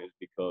being bogus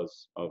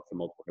because of the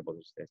multiple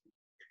hypothesis testing.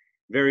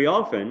 Very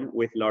often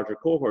with larger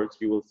cohorts,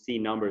 you will see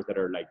numbers that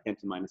are like 10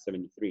 to minus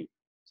 73.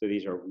 So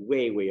these are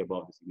way, way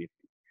above the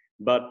significance.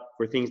 But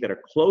for things that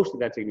are close to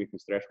that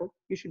significance threshold,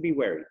 you should be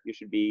wary. You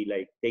should be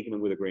like taking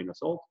them with a grain of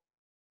salt,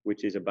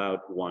 which is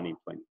about 1 in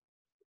 20.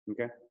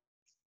 Okay,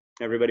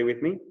 everybody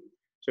with me?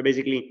 So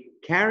basically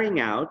carrying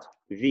out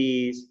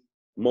these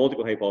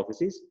multiple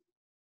hypotheses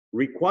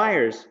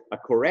requires a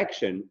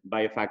correction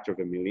by a factor of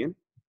 1 million.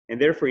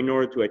 And therefore, in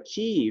order to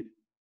achieve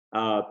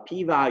a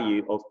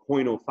p-value of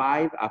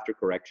 0.05 after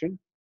correction,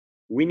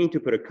 we need to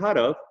put a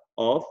cutoff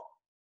of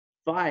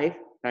 5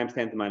 times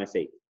 10 to the minus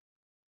 8.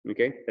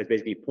 Okay, that's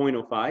basically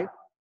 0.05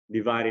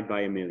 divided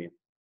by 1 million.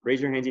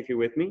 Raise your hands if you're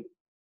with me.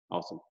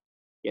 Awesome.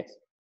 Yes.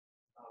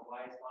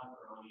 Why is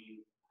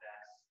Bonferroni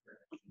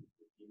best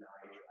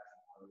p-value as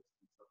opposed to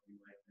something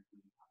like the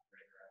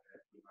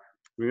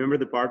Remember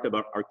the part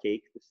about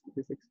archaic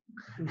statistics?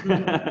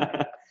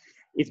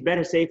 It's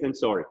better safe than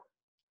sorry.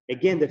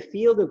 Again, the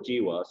field of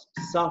GWAS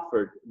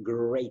suffered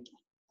greatly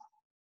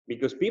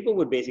because people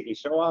would basically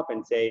show up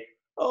and say,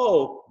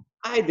 oh,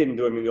 I didn't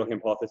do a Mendelian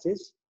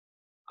hypothesis.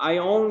 I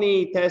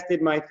only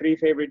tested my 3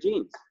 favorite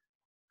genes.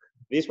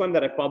 This one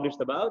that I published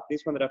about,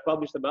 this one that I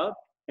published about,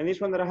 and this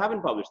one that I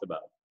haven't published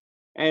about.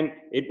 And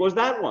it was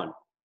that one.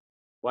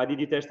 Why did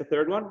you test the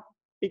 3rd one?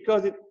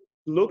 Because it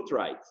looked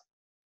right.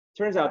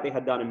 Turns out they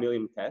had done 1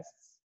 million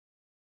tests.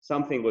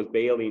 Something was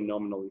barely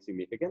nominally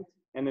significant.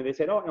 And then they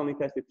said, oh, I only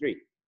tested 3.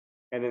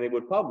 And then they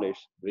would publish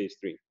these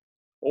 3.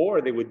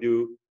 Or they would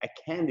do a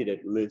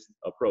candidate list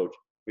approach,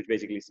 which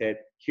basically said,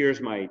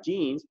 here's my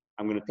genes,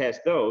 I'm going to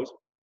test those.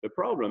 The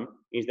problem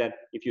is that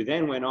if you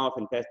then went off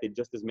and tested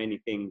just as many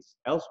things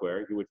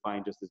elsewhere, you would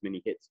find just as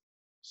many hits.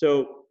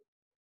 So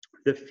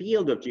the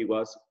field of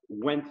GWAS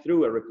went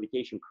through a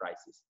replication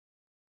crisis,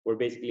 where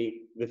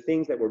basically the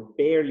things that were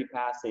barely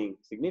passing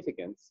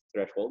significance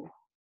threshold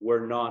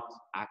were not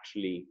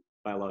actually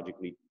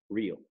biologically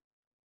real.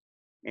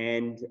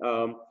 And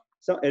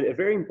so a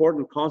very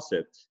important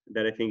concept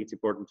that I think it's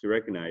important to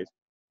recognize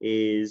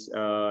is,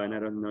 and I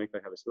don't know if I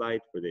have a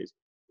slide for this,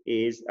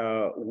 is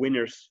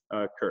winner's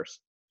curse.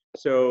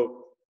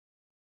 So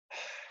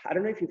I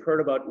don't know if you've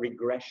heard about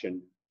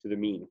regression to the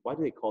mean. Why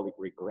do they call it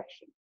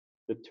regression?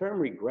 The term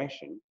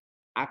regression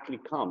actually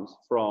comes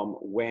from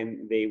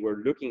when they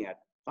were looking at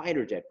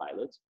fighter jet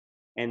pilots,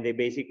 and they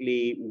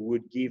basically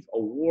would give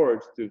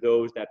awards to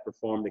those that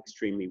performed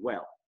extremely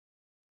well.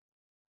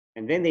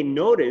 And then they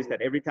noticed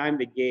that every time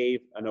they gave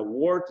an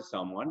award to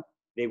someone,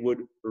 they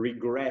would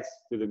regress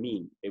to the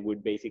mean. They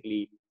would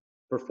basically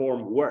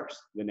perform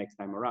worse the next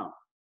time around.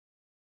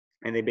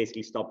 And they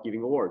basically stopped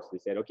giving awards. They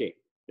said, okay,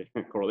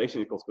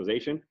 correlation equals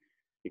causation.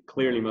 It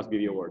clearly must be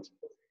the awards.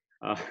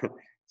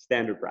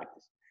 Standard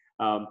practice.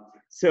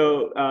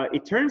 So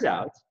it turns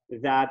out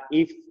that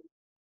if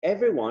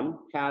everyone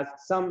has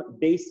some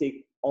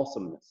basic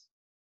awesomeness,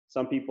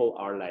 some people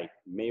are like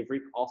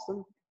Maverick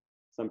awesome,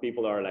 some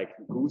people are like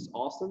Goose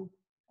awesome,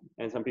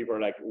 and some people are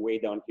like way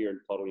down here and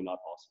totally not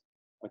awesome.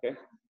 Okay,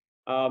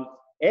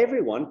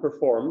 everyone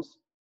performs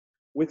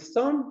with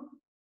some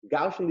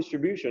Gaussian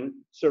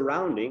distribution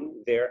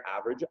surrounding their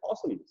average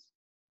awesomeness.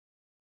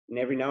 And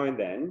every now and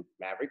then,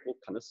 Maverick will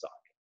kind of suck.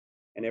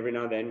 And every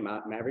now and then,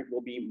 Maverick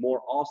will be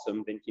more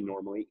awesome than he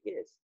normally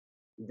is.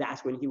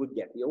 That's when he would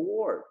get the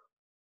award.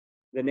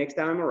 The next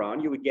time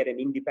around, you would get an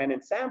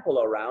independent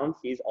sample around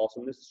his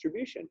awesomeness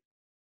distribution.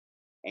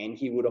 And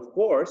he would, of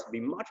course, be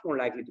much more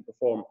likely to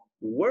perform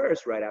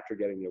worse right after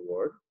getting the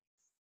award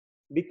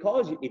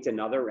because it's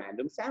another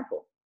random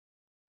sample.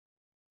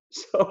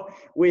 So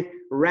with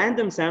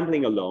random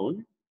sampling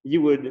alone,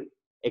 you would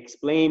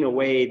explain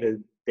away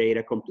the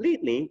data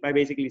completely by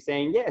basically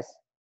saying, yes,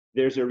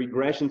 there's a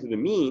regression to the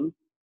mean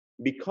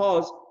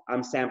because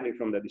I'm sampling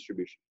from the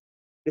distribution.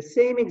 The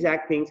same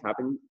exact things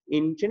happen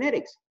in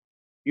genetics.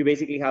 You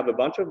basically have a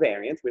bunch of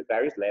variants with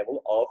various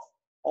levels of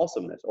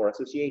awesomeness or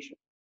association.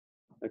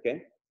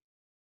 Okay,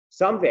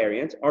 some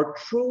variants are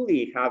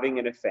truly having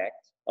an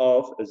effect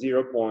of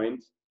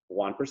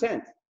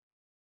 0.1%.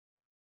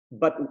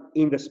 But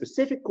in the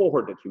specific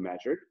cohort that you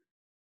measured,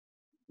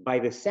 by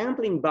the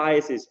sampling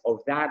biases of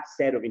that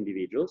set of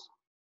individuals,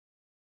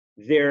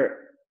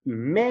 their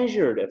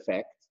measured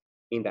effect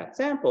in that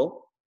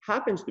sample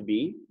happens to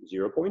be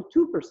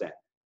 0.2%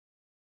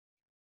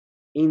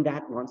 in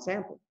that one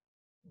sample.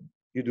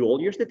 You do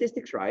all your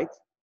statistics right.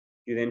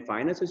 You then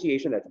find an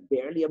association that's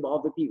barely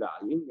above the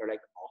p-value. You're like,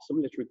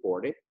 awesome, let's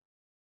record it.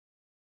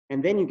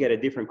 And then you get a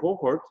different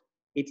cohort.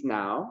 It's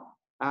now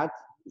at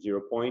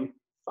 0.5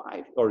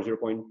 or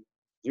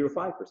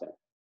 0.05%.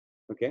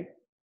 Okay?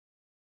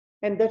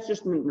 And that's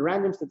just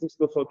random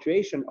statistical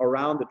fluctuation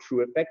around the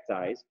true effect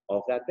size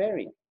of that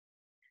variant.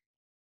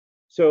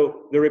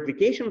 So the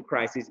replication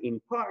crisis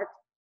in part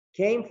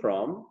came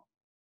from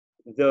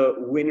the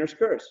winner's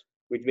curse,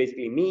 which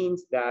basically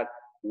means that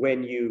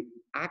when you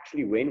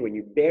actually win, when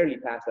you barely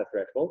pass that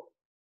threshold,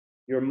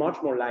 you're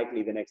much more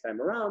likely the next time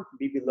around to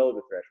be below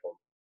the threshold,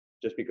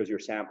 just because you're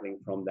sampling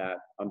from that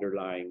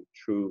underlying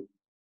true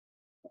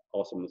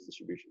awesomeness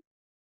distribution.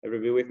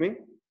 Everybody with me?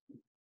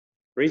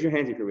 Raise your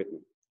hands if you're with me.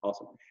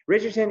 Awesome.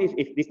 Raise your hand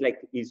if this like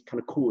is kind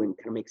of cool and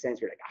kind of makes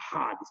sense. You're like,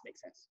 aha, this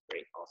makes sense.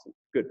 Great, awesome,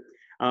 good.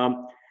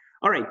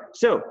 All right,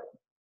 so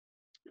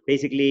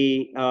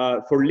basically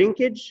for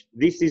linkage,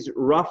 this is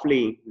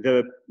roughly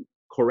the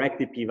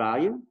corrected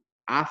p-value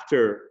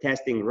after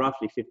testing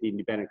roughly 50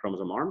 independent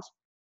chromosome arms.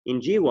 In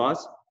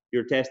GWAS,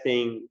 you're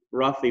testing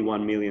roughly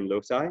 1 million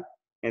loci,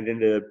 and then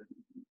the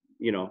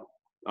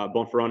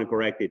Bonferroni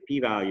corrected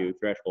p-value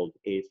threshold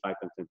is 5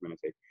 times 10 to the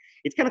minus 8.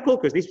 It's kind of cool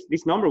because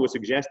this number was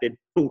suggested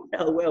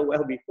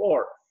well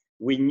before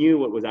we knew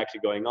what was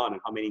actually going on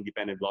and how many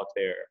independent blocks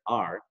there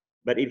are.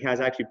 But it has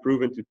actually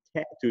proven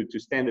to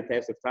stand the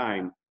test of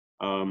time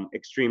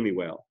extremely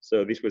well.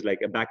 So this was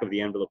like a back of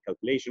the envelope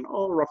calculation,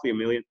 roughly 1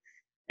 million,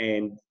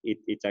 and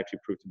it's actually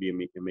proved to be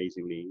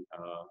amazingly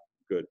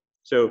good.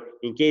 So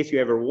in case you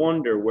ever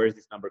wonder where's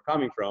this number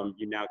coming from,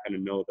 you now kind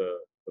of know the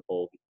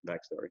whole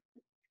backstory.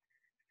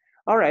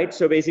 All right,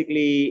 so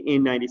basically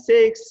in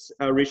 96,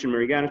 Rich and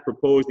Mariganis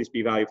proposed this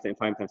p-value of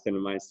 5 times 10 to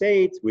the minus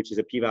 8, which is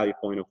a p-value of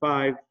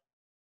 0.05,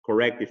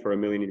 corrected for 1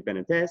 million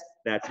independent tests.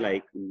 That's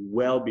like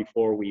well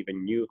before we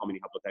even knew how many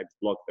haplotypes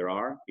blocks there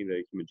are in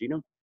the human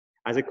genome,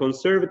 as a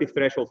conservative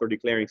threshold for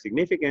declaring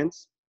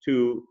significance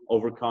to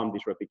overcome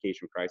this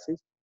replication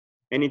crisis.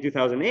 And in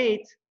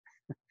 2008,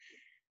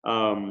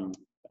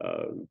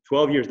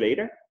 12 years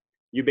later,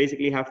 you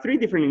basically have 3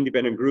 different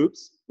independent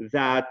groups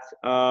that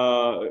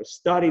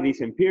study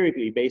this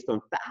empirically based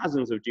on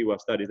thousands of GWAS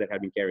studies that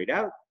have been carried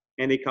out,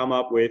 and they come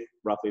up with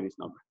roughly this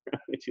number,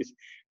 which is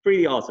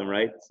pretty awesome,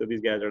 right? So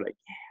these guys are like,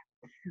 yeah.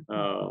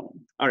 All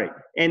right,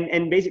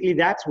 and basically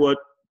that's what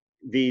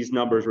these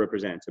numbers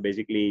represent. So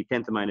basically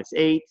 10 to the minus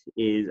 8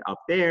 is up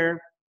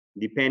there.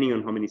 Depending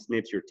on how many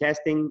SNPs you're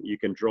testing, you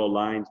can draw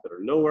lines that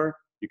are lower.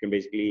 You can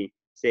basically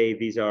say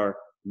these are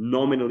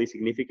nominally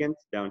significant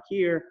down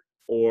here,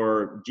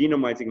 or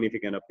genome-wide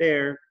significant up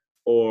there,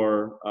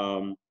 or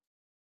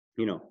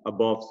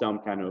above some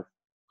kind of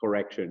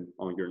correction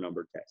on your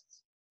number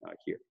tests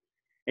here.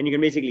 And you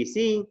can basically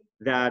see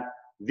that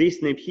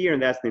this SNP here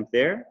and that SNP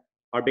there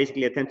are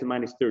basically a 10 to the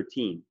minus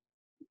 13.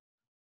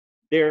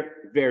 they're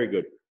very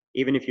good.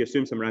 Even if you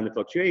assume some random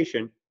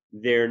fluctuation,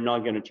 they're not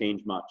going to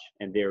change much,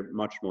 and they're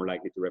much more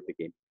likely to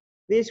replicate.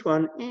 This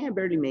one,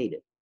 barely made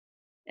it.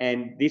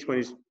 And this one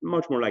is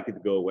much more likely to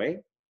go away,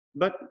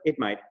 but it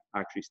might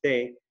actually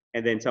stay.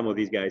 And then some of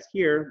these guys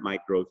here might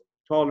grow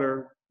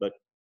taller, but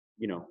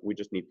we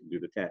just need to do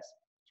the test.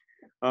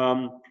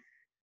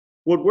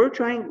 What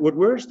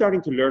we're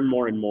starting to learn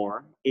more and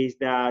more is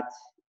that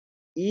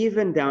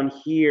even down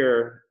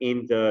here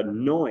in the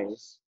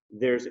noise,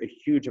 there's a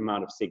huge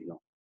amount of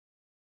signal.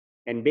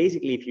 And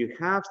basically, if you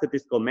have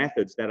statistical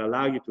methods that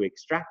allow you to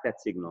extract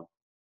that signal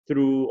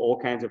through all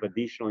kinds of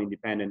additional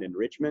independent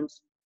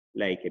enrichments,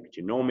 like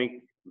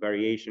epigenomic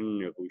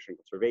variation, evolution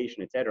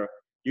conservation, etc.,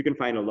 you can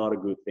find a lot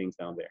of good things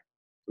down there.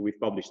 So we've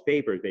published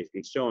papers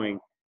basically showing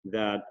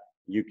that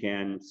you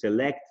can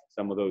select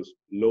some of those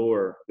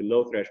low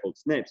threshold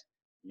SNPs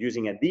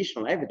using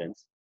additional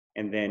evidence.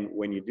 And then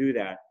when you do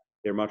that,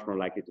 they're much more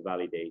likely to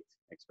validate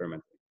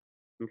experimentally.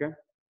 Okay,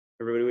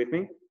 everybody with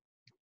me?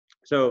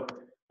 So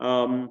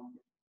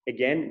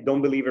again,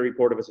 don't believe a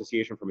report of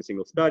association from a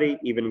single study.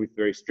 Even with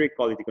very strict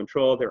quality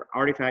control, there are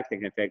artifacts that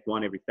can affect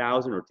 1 every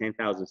 1,000 or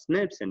 10,000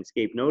 SNPs and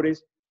escape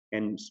notice.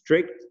 And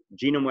strict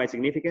genome-wide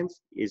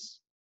significance is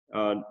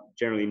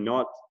generally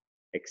not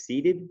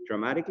exceeded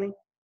dramatically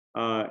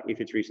if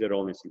it's reached at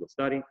all in a single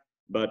study.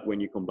 But when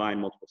you combine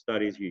multiple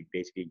studies, you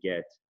basically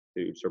get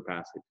to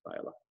surpass it by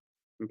a lot.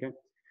 Okay,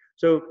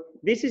 so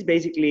this is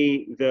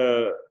basically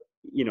the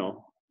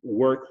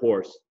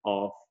workhorse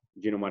of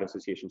genome-wide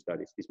association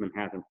studies, this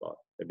Manhattan plot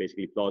that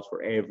basically plots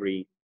for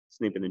every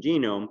SNP in the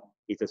genome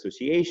its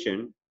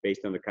association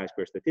based on the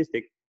chi-square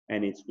statistic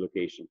and its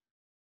location.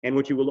 And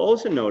what you will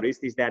also notice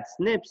is that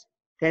SNPs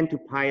tend to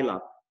pile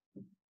up.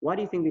 Why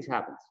do you think this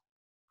happens?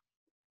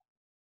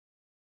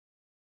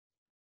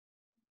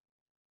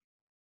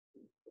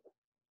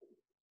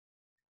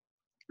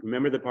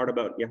 Remember the part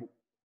about, yeah?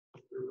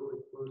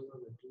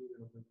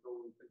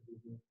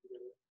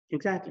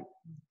 Exactly.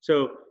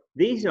 So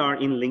these are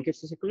in linkage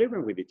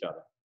disequilibrium with each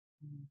other.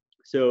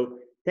 So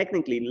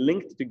technically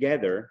linked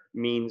together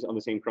means on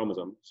the same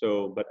chromosome.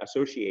 So, but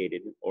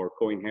associated or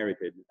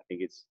co-inherited, I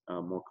think it's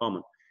more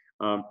common.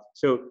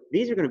 So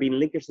these are going to be in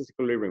linkage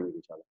disequilibrium with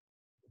each other.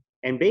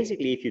 And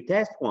basically, if you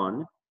test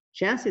one,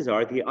 chances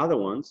are the other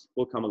ones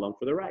will come along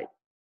for the ride.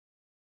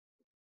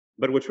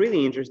 But what's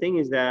really interesting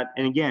is that,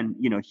 and again,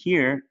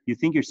 here you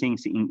think you're seeing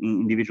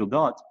individual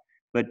dots,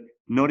 but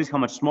notice how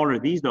much smaller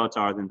these dots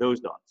are than those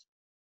dots.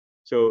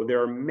 So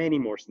there are many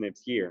more SNPs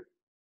here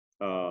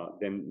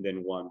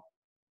than one,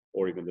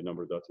 or even the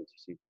number of dots that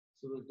you see.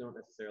 So those don't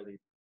necessarily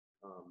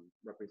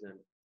represent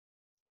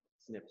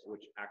SNPs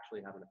which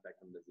actually have an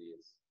effect on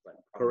disease, but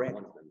correct.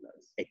 One of them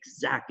does.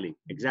 Exactly.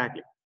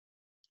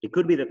 It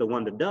could be that the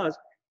one that does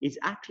is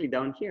actually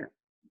down here.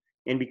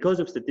 And because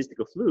of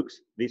statistical flukes,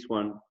 this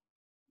one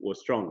was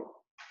stronger.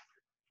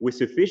 With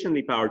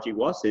sufficiently powered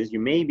GWASs, you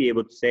may be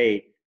able to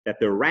say that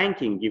the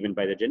ranking given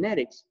by the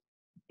genetics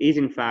is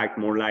in fact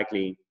more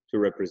likely to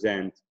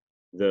represent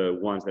the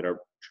ones that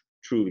are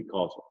truly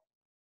causal.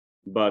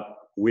 But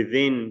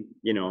within,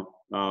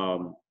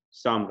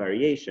 some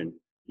variation,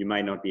 you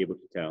might not be able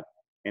to tell.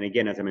 And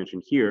again, as I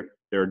mentioned here,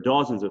 there are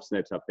dozens of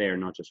SNPs up there,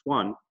 not just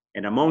one.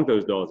 And among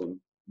those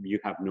dozen, you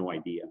have no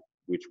idea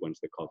which one's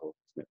the causal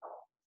SNP.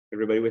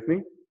 Everybody with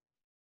me?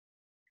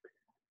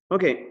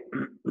 Okay.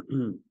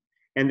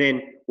 And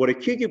then what a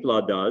QQ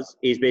plot does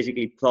is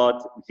basically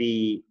plot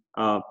the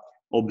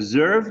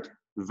observed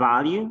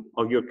value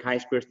of your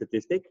chi-square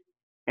statistic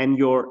and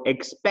your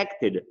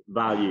expected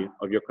value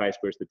of your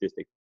chi-square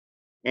statistic.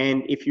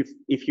 And if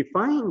you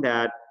find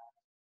that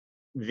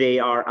they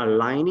are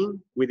aligning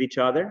with each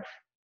other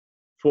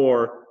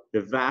for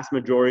the vast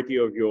majority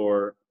of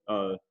your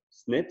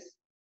SNPs,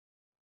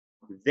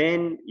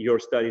 then your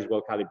study is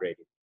well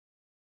calibrated.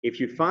 If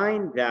you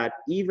find that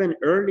even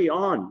early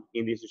on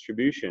in this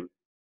distribution,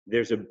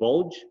 there's a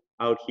bulge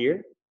out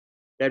here,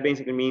 that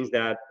basically means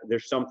that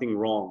there's something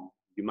wrong.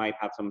 You might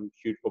have some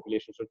huge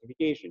population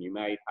stratification. You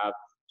might have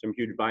some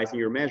huge bias in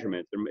your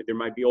measurements. There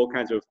might be all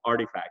kinds of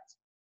artifacts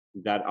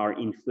that are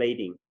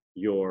inflating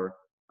your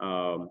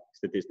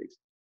statistics.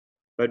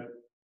 But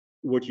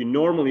what you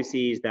normally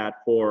see is that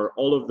for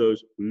all of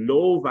those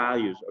low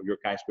values of your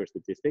chi-square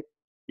statistic,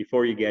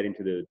 before you get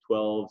into the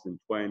 12s and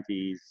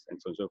 20s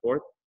and so on and so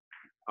forth,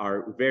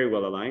 are very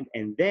well aligned.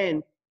 And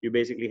then you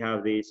basically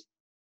have this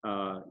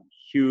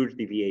huge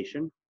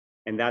deviation,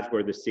 and that's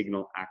where the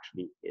signal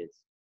actually is.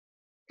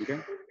 Okay?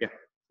 Yeah.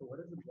 So what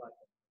is the black?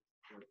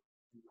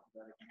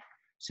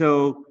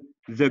 So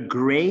the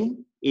gray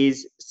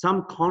is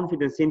some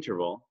confidence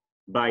interval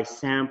by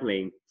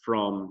sampling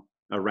from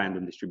a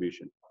random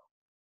distribution.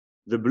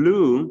 The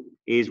blue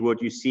is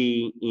what you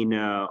see in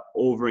a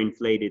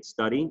overinflated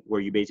study,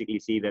 where you basically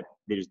see that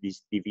there's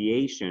this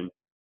deviation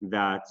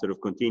that sort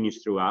of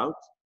continues throughout.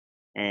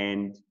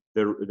 And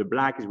the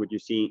black is what you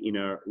see in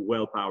a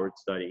well-powered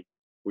study,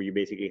 where you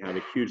basically have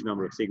a huge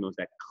number of signals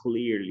that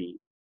clearly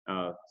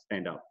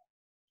stand out.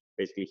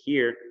 Basically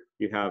here,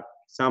 you have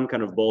some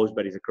kind of bulge,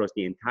 but it's across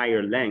the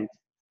entire length,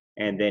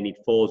 and then it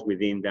falls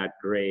within that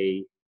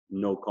gray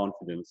no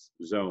confidence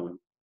zone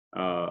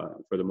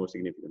for the most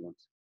significant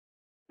ones.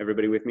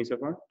 Everybody with me so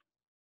far?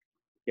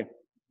 Yeah.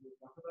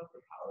 Talk about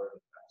the power of the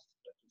test,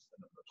 just the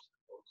number of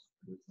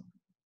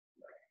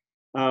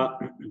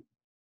samples.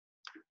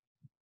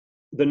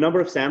 The number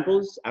of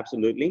samples,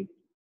 absolutely.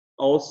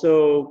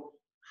 Also,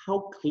 how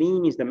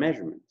clean is the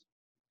measurement?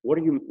 What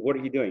are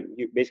you doing?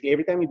 You basically,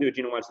 every time you do a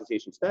genome-wide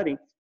association study,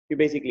 you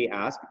basically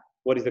ask,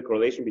 what is the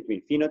correlation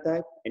between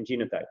phenotype and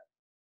genotype?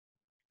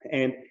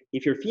 And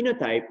if your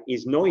phenotype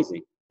is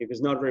noisy, if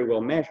it's not very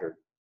well measured,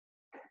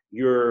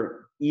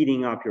 you're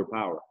eating up your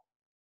power,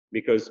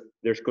 because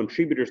there's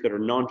contributors that are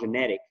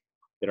non-genetic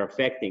that are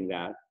affecting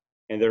that,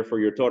 and therefore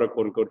your total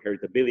quote-unquote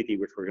heritability,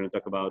 which we're going to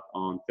talk about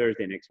on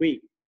Thursday next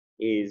week,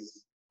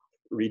 is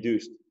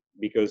reduced,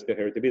 because the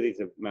heritability is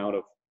the amount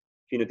of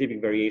phenotypic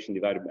variation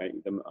divided by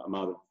the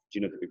amount of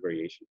genotypic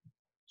variation.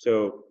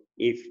 So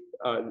if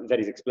that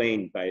is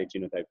explained by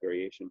genotype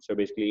variation. So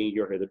basically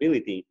your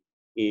heritability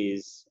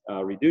is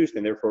reduced,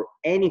 and therefore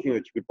anything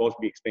that you could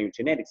possibly explain with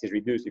genetics is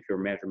reduced if your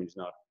measurement is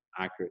not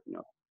accurate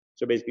enough.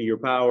 So basically your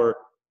power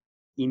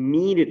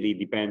immediately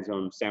depends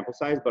on sample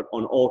size, but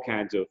on all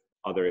kinds of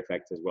other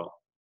effects as well.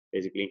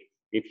 Basically,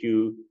 if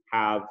you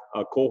have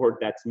a cohort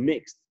that's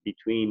mixed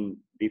between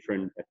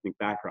different ethnic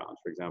backgrounds,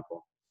 for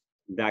example,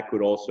 that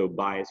could also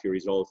bias your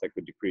results, that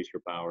could decrease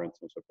your power, and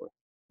so on and so forth.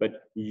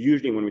 But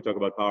usually when we talk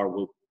about power,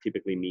 we'll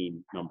typically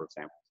mean number of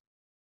samples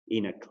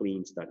in a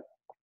clean study.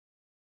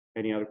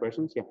 Any other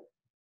questions? Yeah.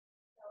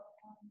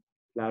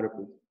 Louder,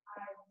 please.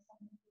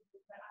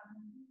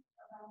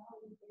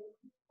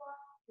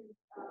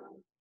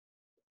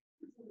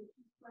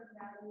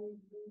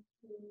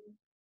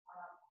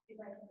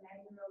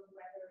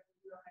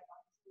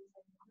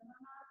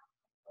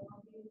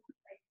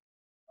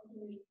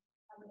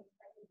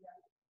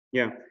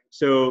 Yeah,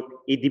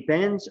 so it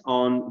depends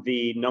on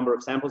the number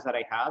of samples that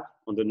I have,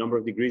 on the number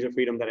of degrees of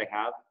freedom that I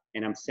have,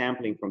 and I'm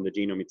sampling from the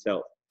genome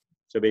itself.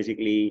 So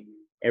basically,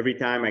 every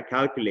time I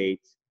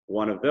calculate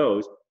one of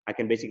those, I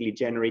can basically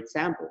generate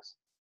samples,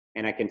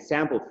 and I can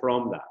sample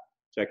from that.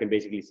 So I can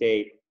basically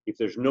say, if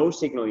there's no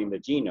signal in the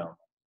genome,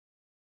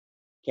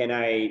 can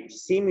I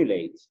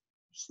simulate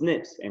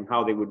SNPs and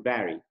how they would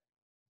vary?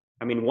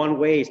 I mean, one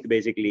way is to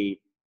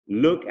basically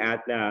look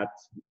at that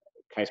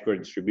chi-square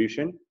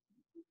distribution,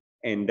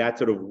 and that's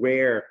sort of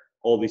where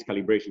all these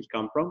calibrations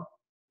come from.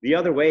 The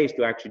other way is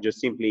to actually just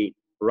simply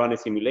run a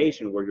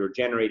simulation where you're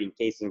generating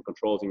cases and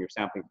controls and you're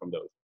sampling from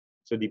those.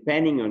 So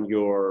depending on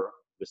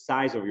the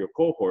size of your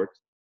cohort,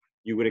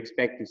 you would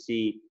expect to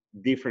see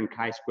different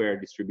chi-square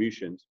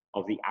distributions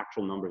of the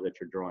actual numbers that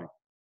you're drawing.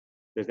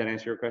 Does that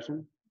answer your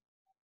question?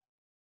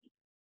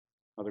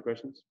 Other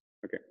questions?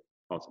 Okay,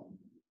 awesome.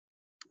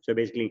 So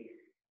basically,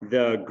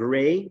 the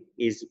gray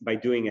is by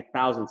doing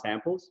 1,000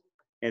 samples,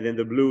 and then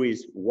the blue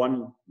is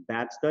one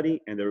bad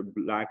study, and the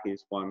black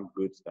is one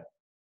good study.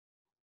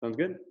 Sounds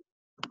good?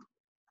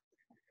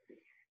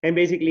 And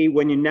basically,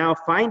 when you now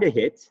find a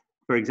hit,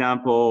 for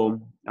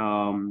example,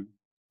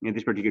 in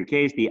this particular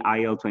case, the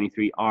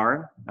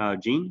IL-23R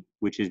gene,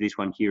 which is this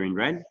one here in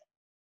red,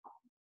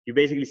 you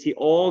basically see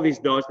all these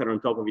dots that are on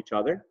top of each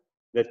other.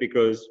 That's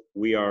because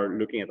we are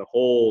looking at the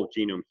whole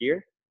genome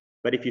here.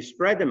 But if you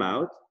spread them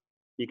out,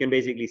 you can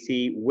basically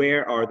see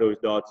where are those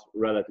dots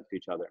relative to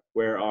each other.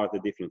 Where are the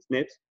different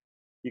SNPs?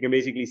 You can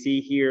basically see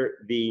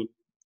here the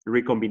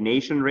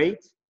recombination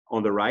rate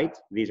on the right.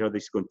 These are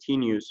this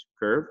continuous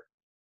curve,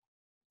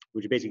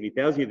 which basically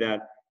tells you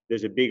that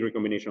there's a big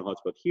recombination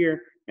hotspot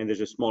here, and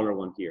there's a smaller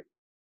one here.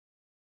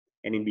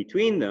 And in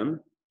between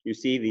them, you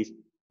see this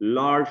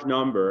large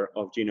number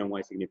of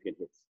genome-wide significant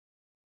hits.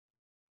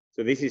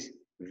 So this is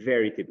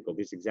very typical.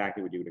 This is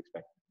exactly what you would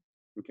expect.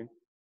 Okay.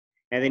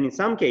 And then in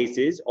some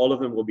cases, all of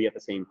them will be at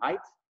the same height.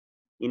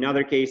 In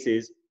other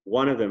cases,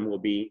 one of them will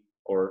be,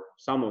 or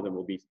some of them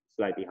will be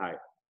slightly higher.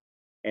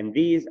 And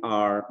these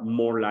are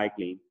more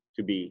likely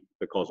to be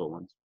the causal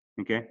ones.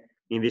 Okay.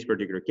 In this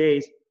particular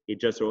case,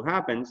 it just so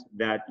happens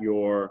that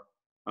your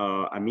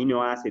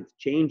amino acid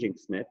changing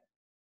SNP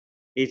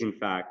is in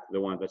fact the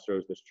one that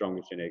shows the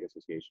strongest genetic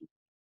association.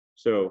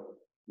 So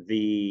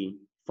the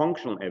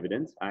functional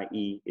evidence,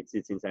 i.e. it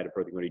sits inside a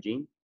protein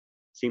gene,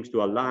 seems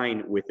to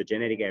align with the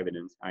genetic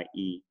evidence,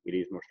 i.e. it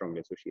is more strongly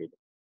associated.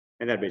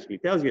 And that basically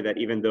tells you that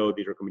even though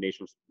these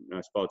recombination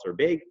spots are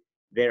big,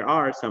 there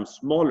are some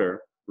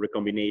smaller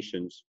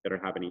recombinations that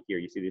are happening here.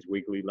 You see this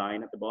wiggly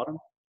line at the bottom?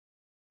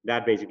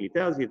 That basically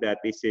tells you that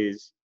this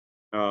is,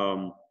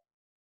 that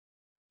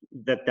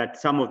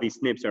some of these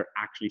SNPs are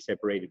actually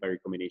separated by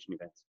recombination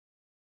events.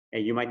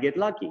 And you might get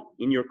lucky.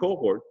 In your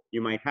cohort,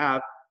 you might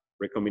have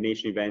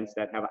recombination events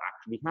that have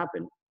actually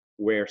happened,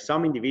 where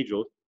some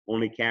individuals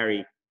only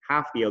carry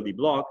half the LD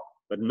block,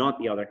 but not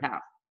the other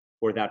half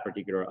for that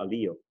particular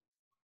allele.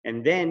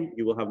 And then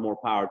you will have more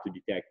power to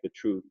detect the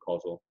true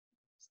causal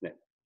SNP.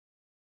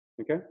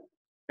 Okay?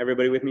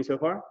 Everybody with me so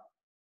far?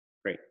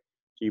 Great.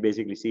 So you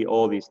basically see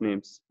all these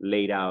SNPs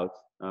laid out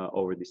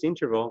over this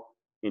interval,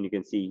 and you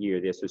can see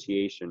here the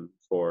association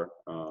for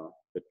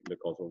the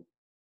causal.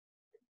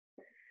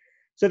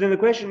 So then the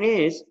question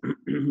is,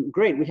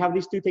 great, we have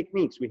these two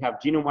techniques. We have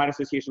genome-wide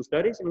association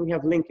studies and we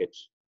have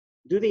linkage.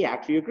 Do they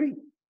actually agree?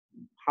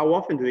 How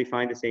often do they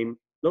find the same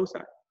loci?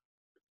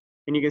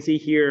 And you can see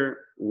here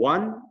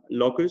one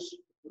locus,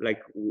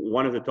 like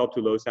one of the top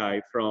two loci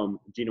from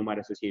genome-wide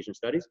association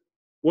studies,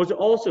 was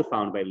also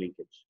found by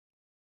linkage.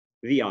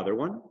 The other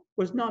one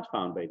was not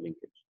found by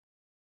linkage.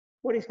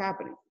 What is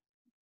happening?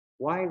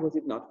 Why was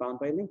it not found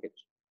by linkage?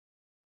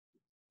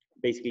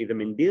 Basically, the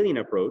Mendelian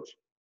approach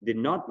did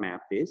not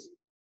map this,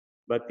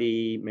 but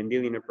the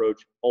Mendelian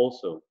approach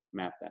also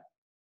mapped that.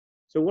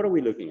 So what are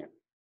we looking at?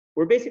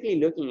 We're basically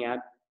looking at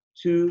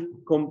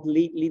two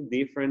completely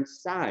different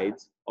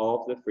sides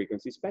of the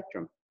frequency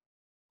spectrum.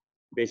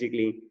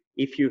 Basically,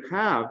 if you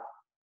have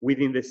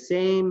within the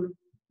same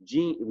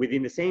gene,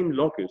 within the same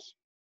locus,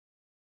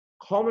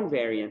 common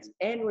variants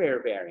and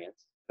rare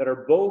variants that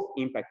are both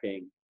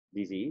impacting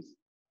disease,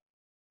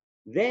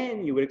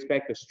 then you would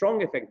expect a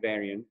strong effect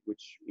variant,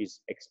 which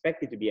is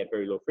expected to be at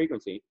very low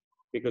frequency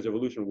because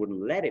evolution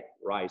wouldn't let it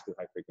rise to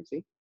high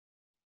frequency.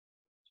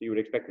 So you would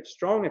expect a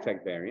strong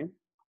effect variant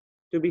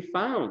to be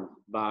found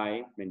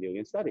by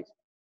Mendelian studies.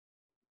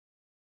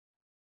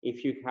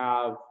 If you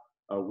have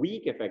a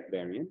weak effect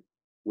variant,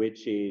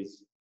 which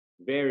is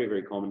very,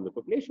 very common in the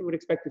population, you would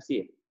expect to see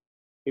it.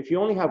 If you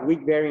only have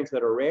weak variants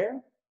that are rare,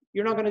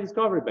 you're not going to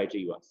discover it by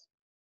GWAS.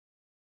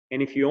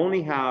 And if you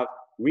only have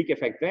weak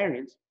effect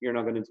variants, you're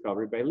not going to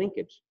discover it by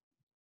linkage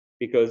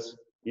because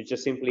you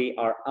just simply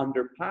are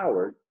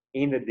underpowered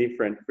in the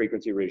different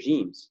frequency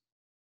regimes.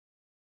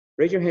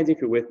 Raise your hands if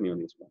you're with me on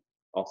this one.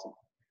 Awesome.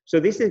 So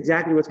this is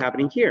exactly what's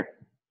happening here.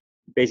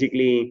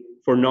 Basically,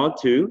 for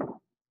NOD2,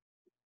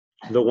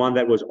 the one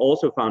that was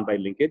also found by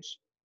linkage,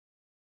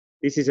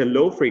 this is a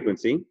low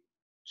frequency,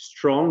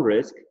 strong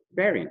risk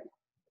variant.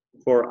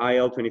 For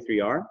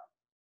IL-23R,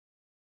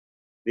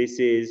 this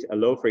is a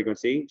low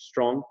frequency,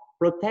 strong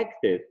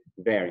protective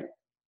variant.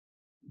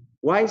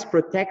 Why is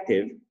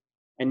protective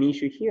an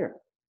issue here?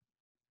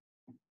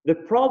 The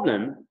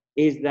problem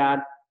is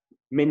that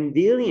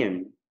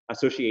Mendelian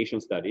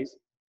association studies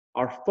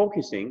are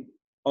focusing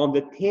on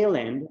the tail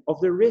end of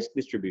the risk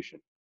distribution.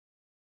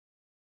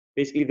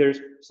 Basically, there's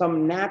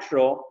some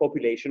natural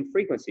population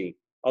frequency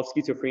of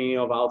schizophrenia,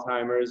 of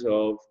Alzheimer's,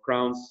 of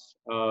Crohn's,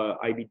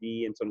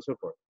 IBD, and so on and so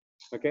forth.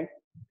 Okay?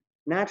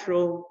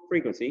 Natural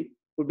frequency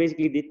would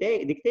basically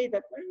dictate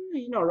that,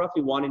 you know,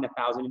 roughly 1 in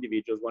 1,000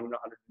 individuals, 1 in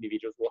 100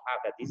 individuals will have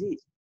that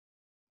disease.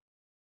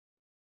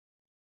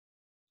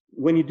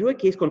 When you do a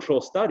case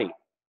control study,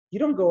 you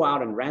don't go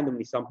out and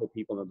randomly sample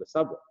people on the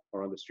subway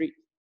or on the street.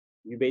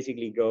 You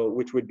basically go,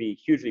 which would be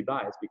hugely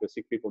biased because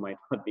sick people might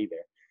not be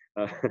there.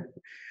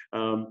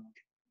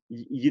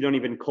 You don't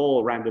even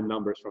call random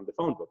numbers from the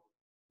phone book.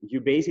 You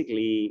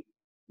basically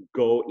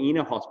go in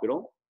a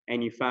hospital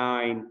and you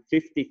find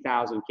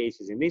 50,000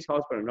 cases in this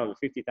hospital, another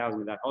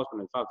 50,000 in that hospital,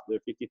 and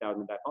another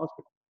 50,000 in that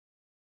hospital.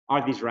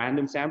 Are these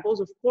random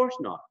samples? Of course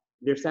not.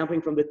 They're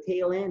sampling from the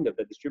tail end of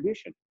the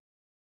distribution.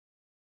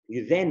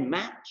 You then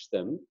match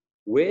them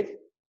with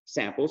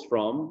samples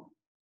from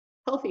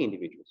healthy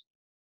individuals.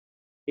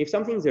 If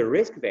something's a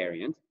risk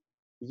variant,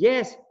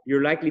 yes,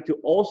 you're likely to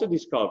also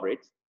discover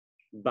it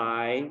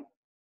by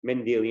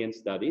Mendelian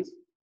studies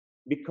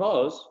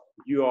because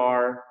you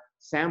are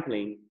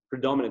sampling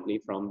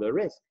predominantly from the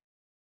risk.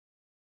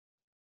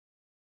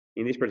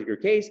 In this particular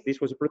case,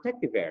 this was a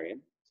protective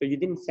variant, so you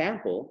didn't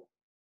sample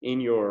in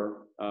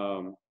your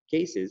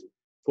cases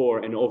for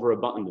an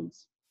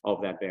overabundance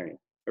of that variant.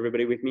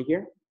 Everybody with me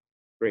here?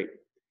 Great.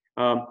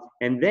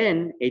 And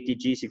then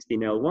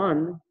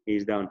ATG16L1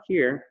 is down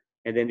here,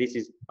 and then this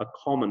is a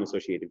common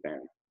associated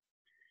variant.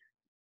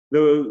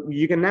 So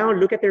you can now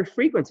look at their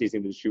frequencies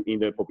in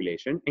the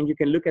population, and you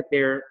can look at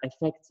their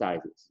effect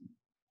sizes,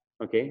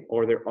 okay,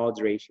 or their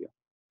odds ratio.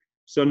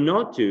 So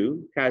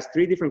NOD2 has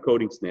 3 different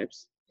coding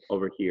SNPs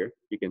over here.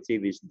 You can see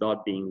this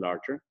dot being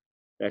larger.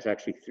 That's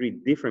actually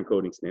 3 different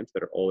coding SNPs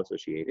that are all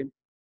associated.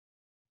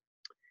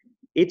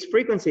 Its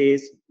frequency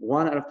is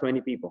 1 out of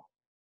 20 people.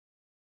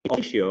 Its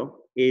ratio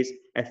is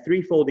a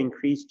 3-fold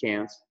increased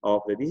chance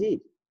of the disease.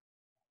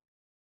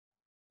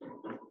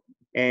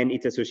 And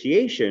its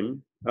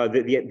association,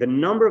 the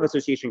number of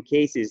association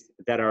cases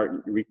that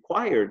are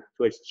required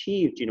to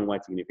achieve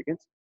genome-wide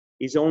significance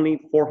is only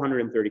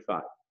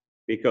 435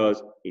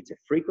 because it's a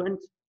frequent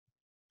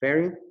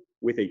variant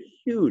with a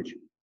huge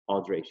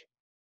odds ratio.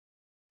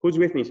 Who's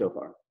with me so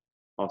far?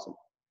 Awesome.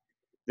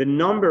 The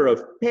number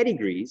of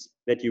pedigrees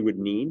that you would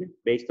need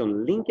based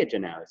on linkage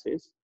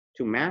analysis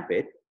to map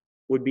it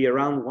would be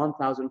around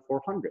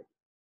 1,400.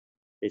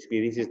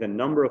 Basically, this is the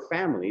number of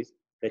families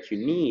that you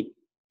need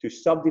to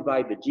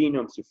subdivide the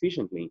genome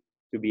sufficiently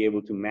to be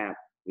able to map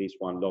this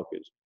one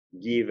locus,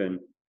 given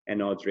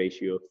an odds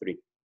ratio of 3.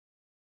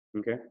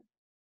 Okay?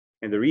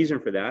 And the reason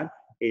for that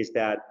is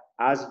that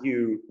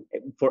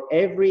for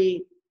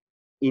every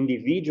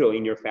individual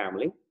in your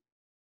family,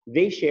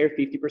 they share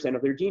 50%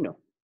 of their genome.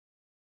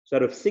 So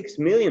out of 6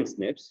 million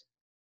SNPs,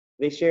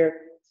 they share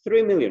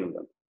 3 million of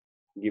them,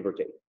 give or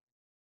take.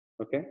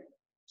 Okay?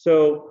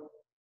 So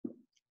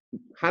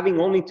having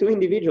only 2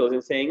 individuals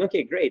and saying,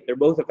 okay, great, they're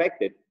both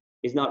affected,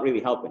 is not really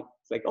helping.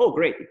 It's like, oh,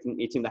 great,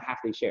 it's in the half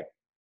they share.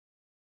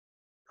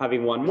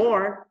 Having one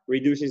more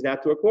reduces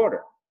that to a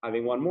quarter.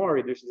 Having one more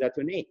reduces that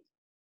to an 1/8.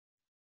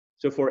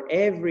 So for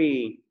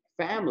every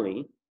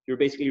family, you're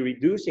basically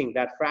reducing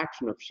that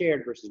fraction of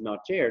shared versus not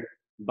shared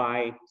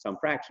by some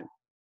fraction,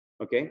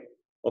 okay?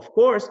 Of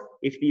course,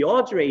 if the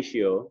odds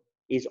ratio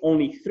is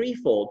only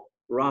 3-fold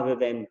rather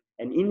than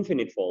an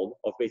infinite fold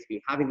of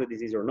basically having the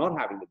disease or not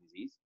having the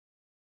disease,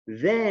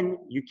 then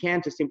you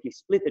can't just simply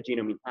split the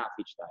genome in half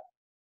each time,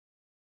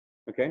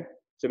 okay?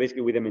 So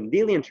basically with a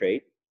Mendelian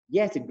trait,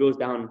 yes, it goes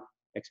down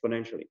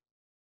exponentially,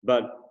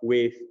 but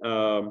with,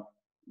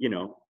 you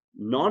know,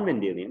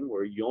 non-Mendelian,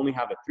 where you only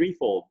have a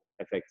 3-fold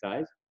effect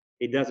size,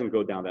 it doesn't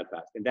go down that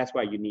fast. And that's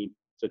why you need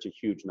such a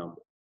huge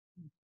number.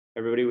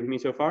 Everybody with me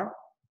so far?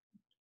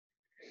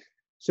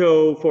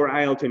 So for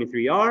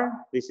IL-23R,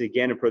 this is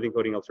again a protein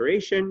coding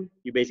alteration.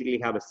 You basically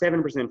have a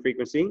 7%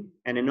 frequency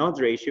and an odds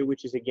ratio,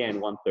 which is again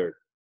 1/3.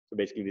 So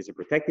basically this is a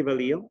protective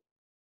allele.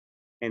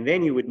 And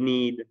then you would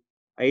need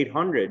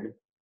 800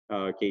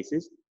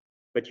 cases,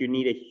 but you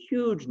need a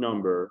huge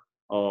number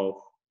of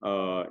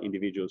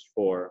individuals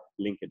for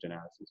linkage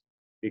analysis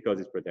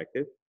because it's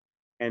protective.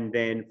 And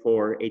then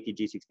for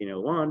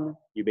ATG16L1,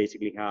 you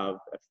basically have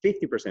a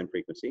 50%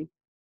 frequency.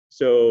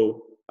 So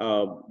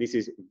this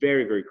is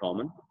very, very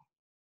common.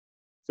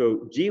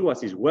 So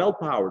GWAS is well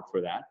powered for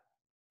that.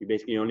 You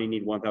basically only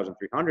need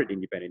 1,300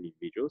 independent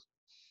individuals.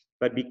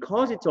 But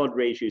because its odd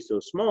ratio is so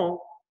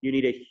small, you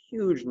need a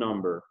huge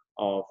number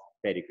of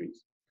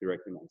pedigrees to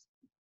recognize.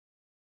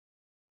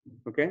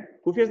 Okay,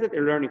 who feels that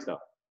they're learning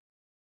stuff?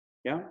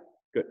 Yeah,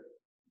 good.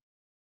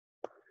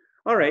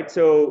 All right,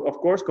 so of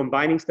course,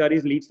 combining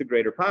studies leads to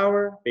greater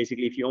power.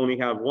 Basically, if you only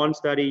have one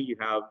study, you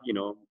have, you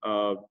know,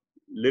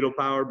 little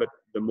power, but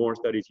the more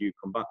studies you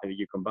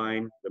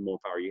combine, the more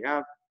power you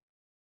have.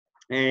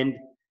 And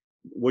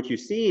what you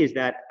see is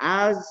that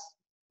as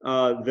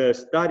the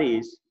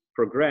studies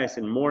progress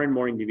and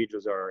more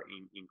individuals are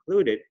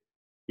included,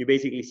 you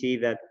basically see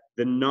that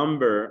the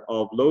number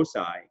of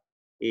loci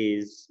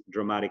is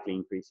dramatically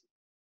increasing.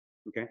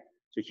 Okay,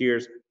 so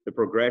here's the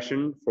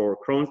progression for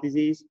Crohn's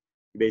disease.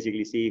 You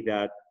basically see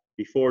that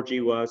before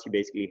GWAS, you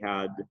basically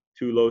had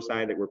 2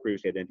 loci that were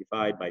previously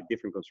identified by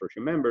different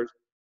consortium members.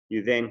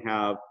 You then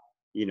have,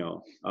 you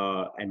know,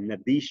 an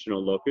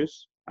additional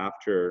locus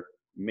after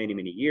many,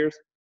 many years.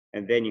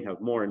 And then you have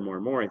more and more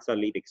and more, and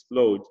suddenly it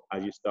explodes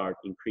as you start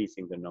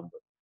increasing the number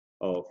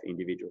of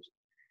individuals.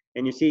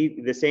 And you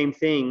see the same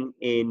thing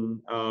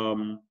in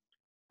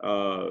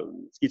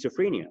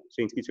schizophrenia.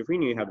 So in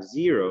schizophrenia, you have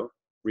 0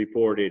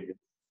 reported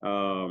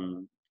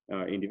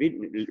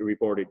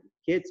reported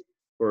kids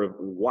for a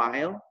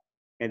while,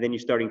 and then you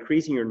start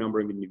increasing your number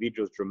of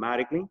individuals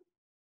dramatically.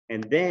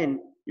 And then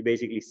you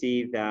basically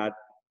see that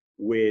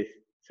with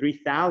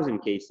 3,000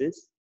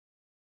 cases,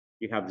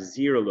 you have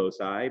 0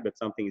 loci, but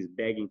something is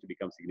begging to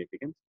become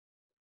significant.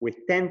 With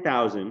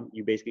 10,000,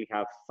 you basically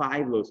have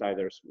 5 loci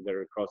that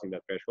are crossing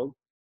that threshold.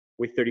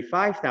 With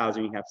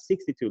 35,000, you have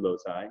 62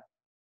 loci.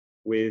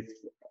 With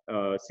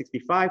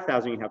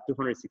 65,000, you have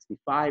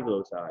 265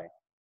 loci,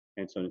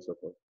 and so on and so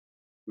forth.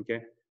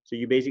 Okay, so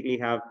you basically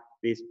have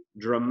this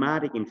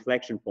dramatic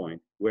inflection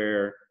point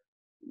where,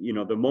 you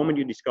know, the moment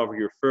you discover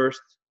your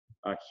first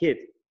hit,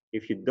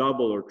 if you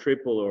double or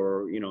triple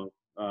or, you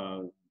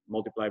know,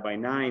 multiply by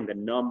 9 the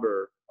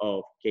number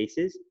of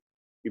cases,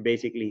 you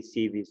basically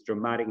see this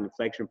dramatic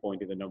inflection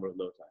point in the number of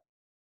loci.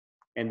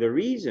 And the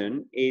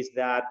reason is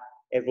that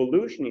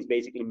evolution is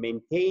basically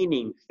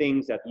maintaining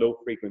things at low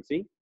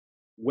frequency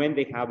when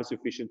they have a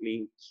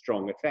sufficiently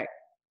strong effect.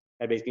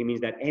 That basically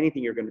means that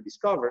anything you're going to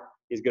discover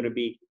is going to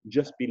be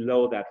just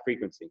below that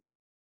frequency,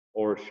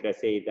 or should I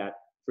say that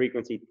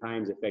frequency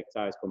times effect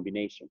size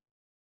combination,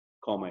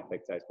 comma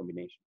effect size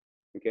combination.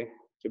 Okay,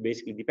 so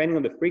basically depending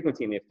on the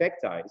frequency and the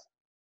effect size,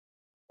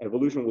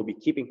 evolution will be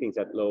keeping things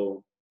at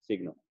low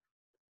signal.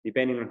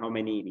 Depending on how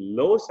many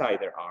loci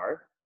there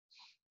are,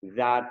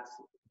 that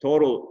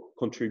total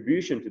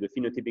contribution to the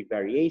phenotypic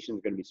variation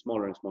is going to be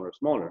smaller and smaller and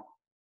smaller.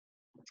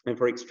 And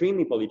for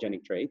extremely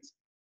polygenic traits,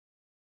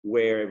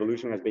 where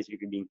evolution has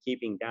basically been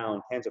keeping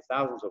down tens of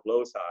thousands of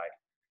loci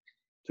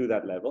to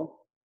that level,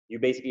 you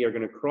basically are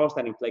going to cross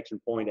that inflection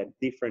point at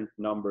different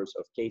numbers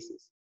of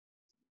cases.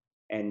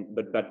 And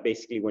but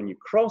basically when you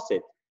cross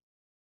it,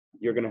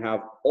 you're going to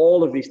have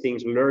all of these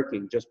things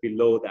lurking just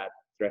below that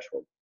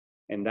threshold.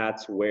 And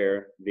that's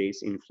where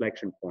this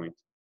inflection point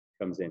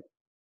comes in.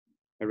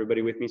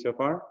 Everybody with me so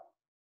far?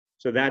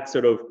 So that's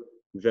sort of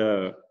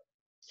the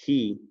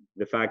key,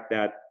 the fact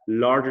that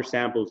larger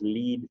samples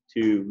lead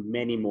to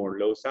many more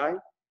loci,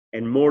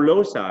 and more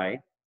loci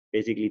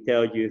basically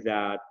tell you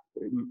that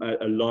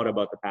a lot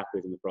about the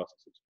pathways and the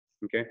processes.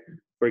 Okay,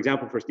 for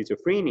example, for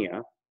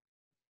schizophrenia,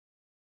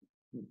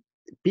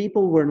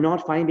 people were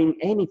not finding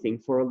anything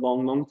for a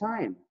long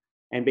time,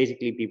 and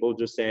basically people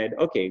just said,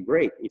 okay,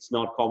 great, it's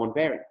not common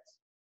variants.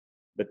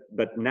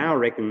 But now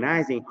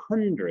recognizing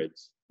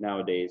hundreds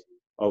nowadays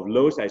of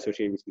loci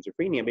associated with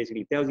schizophrenia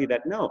basically tells you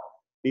that no,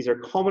 These are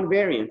common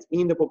variants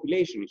in the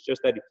population. It's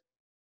just that it's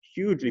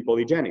hugely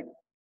polygenic.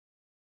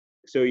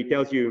 So it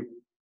tells you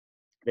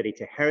that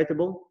it's a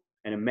heritable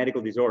and a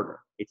medical disorder.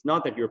 It's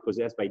not that you're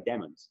possessed by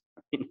demons.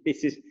 I mean,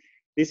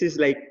 this is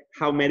like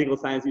how medical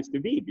science used to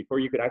be. Before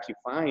you could actually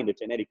find a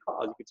genetic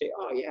cause, you could say,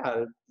 oh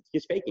yeah,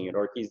 he's faking it,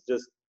 or he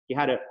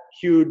had a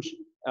huge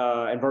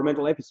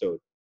environmental episode,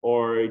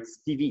 or it's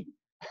TV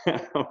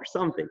or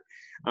something.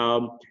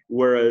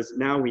 Whereas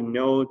now we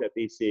know that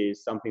this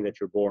is something that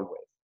you're born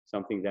with,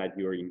 something that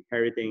you're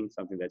inheriting,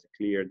 something that's a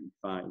clear,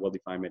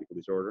 well-defined medical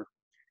disorder.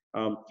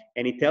 And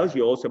it tells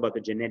you also about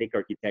the genetic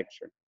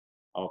architecture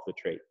of the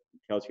trait. It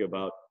tells you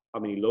about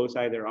how many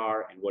loci there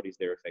are and what is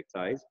their effect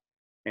size.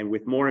 And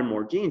with more and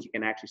more genes, you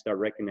can actually start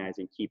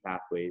recognizing key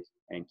pathways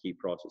and key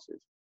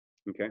processes.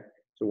 Okay.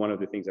 So one of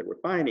the things that we're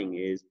finding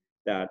is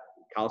that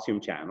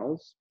calcium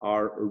channels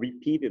are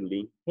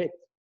repeatedly hit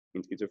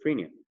in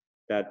schizophrenia,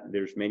 that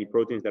there's many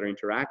proteins that are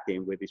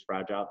interacting with this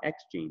fragile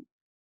X gene,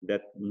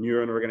 that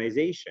neuron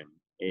organization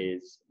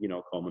is,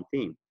 a common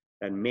theme,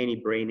 that many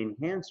brain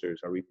enhancers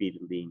are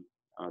repeatedly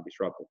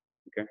disrupted.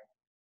 Okay.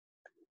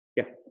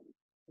 Yeah.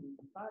 We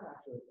find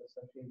actually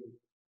associated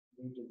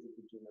regions of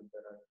the genome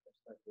that are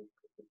associated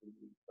with the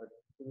disease, but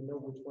do we know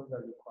which ones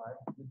are required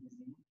for the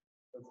disease?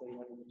 Let's say you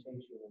have a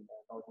mutation and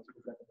how this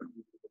presents the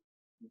disease.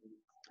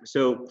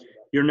 So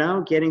you're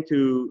now getting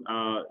to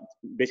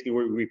basically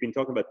we've been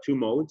talking about two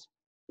modes.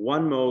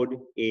 One mode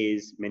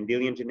is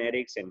Mendelian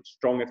genetics and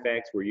strong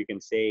effects where you can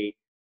say,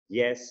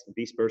 yes,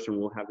 this person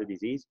will have the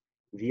disease.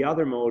 The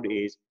other mode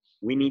is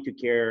we need to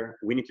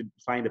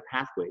find the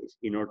pathways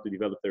in order to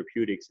develop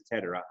therapeutics,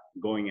 etc.,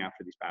 going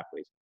after these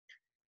pathways.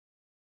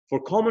 For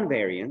common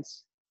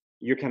variants,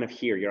 you're kind of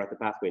here, you're at the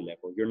pathway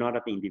level, you're not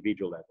at the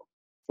individual level.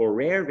 For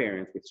rare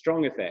variants with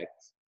strong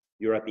effects,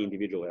 you're at the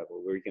individual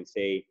level where you can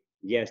say,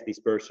 yes, this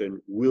person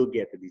will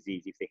get the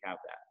disease if they have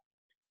that.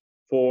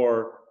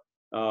 For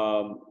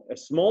a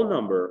small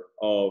number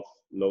of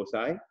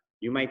loci,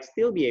 you might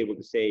still be able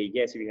to say,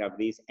 yes, if you have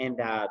this and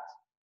that,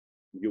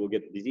 you will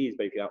get the disease,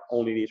 but if you have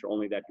only this or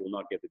only that, you will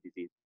not get the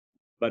disease.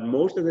 But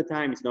most of the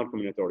time, it's not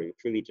combinatorial,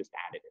 it's really just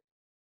additive,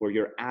 where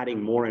you're adding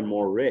more and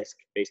more risk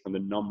based on the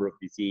number of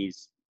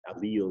disease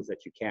alleles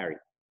that you carry.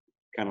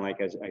 Kind of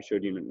like as I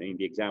showed you in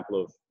the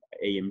example of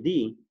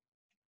AMD,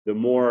 the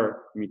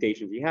more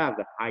mutations you have,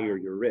 the higher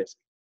your risk.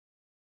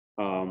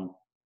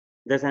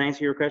 Does that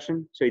answer your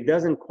question? So it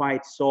doesn't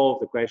quite solve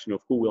the question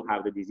of who will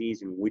have the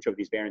disease and which of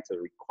these variants are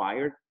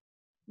required,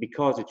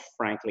 because it's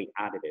frankly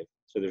additive.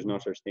 So there's no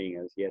such thing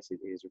as, yes,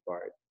 it is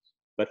required.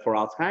 But for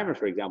Alzheimer's,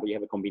 for example, you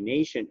have a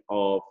combination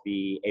of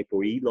the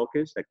ApoE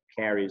locus that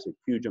carries a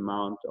huge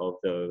amount of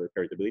the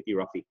heritability,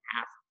 roughly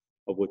half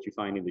of what you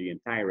find in the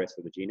entire rest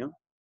of the genome.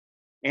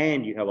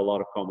 And you have a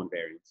lot of common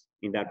variants.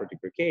 In that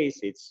particular case,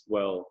 it's,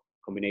 well,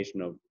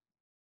 combination of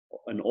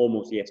an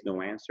almost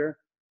yes-no answer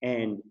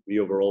and the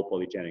overall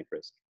polygenic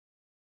risk.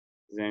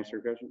 Does that answer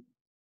your question?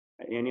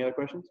 Any other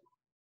questions?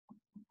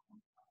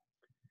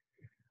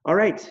 All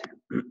right.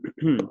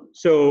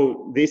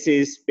 So this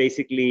is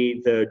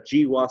basically the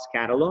GWAS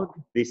catalog.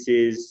 This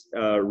is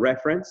a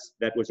reference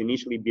that was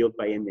initially built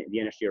by the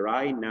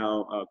NHGRI,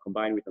 now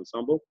combined with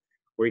Ensemble,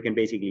 where you can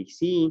basically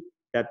see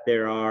that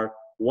there are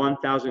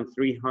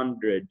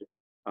 1,300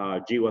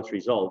 GWAS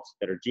results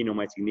that are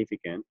genome-wide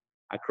significant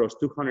across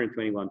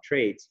 221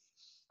 traits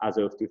as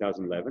of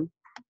 2011.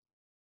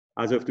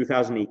 As of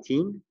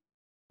 2018,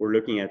 we're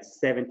looking at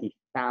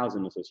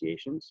 70,000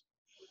 associations.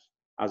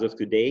 As of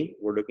today,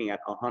 we're looking at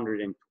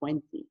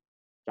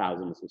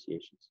 120,000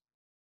 associations.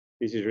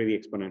 This is really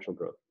exponential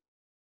growth.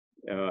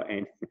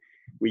 And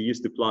we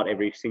used to plot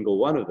every single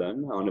one of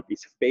them on a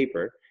piece of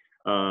paper.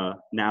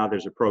 Now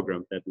there's a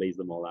program that lays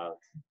them all out.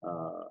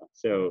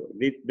 So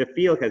the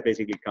field has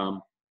basically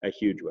come a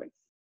huge way.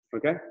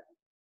 Okay?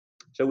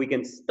 So we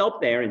can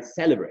stop there and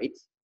celebrate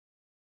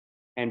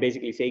and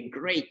basically say,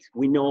 great,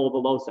 we know all the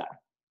loci.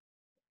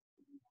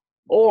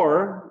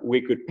 Or we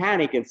could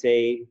panic and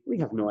say, we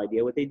have no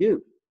idea what they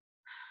do.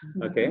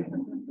 Okay?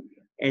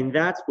 And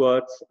that's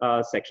what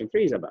section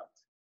 3 is about.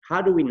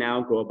 How do we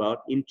now go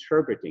about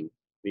interpreting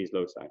these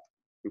loci?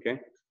 Okay?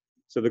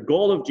 So the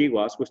goal of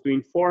GWAS was to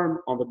inform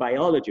on the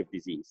biology of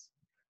disease.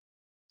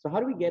 So how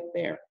do we get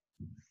there?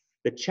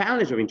 The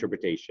challenge of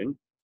interpretation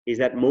is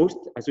that most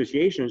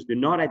associations do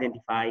not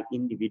identify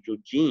individual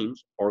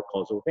genes or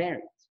causal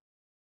variants.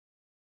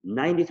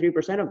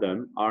 93% of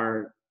them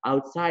are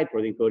outside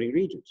protein coding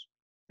regions.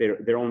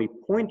 They're only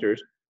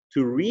pointers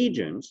to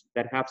regions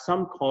that have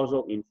some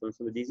causal influence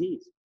on the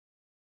disease.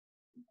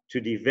 To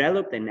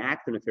develop and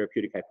act on a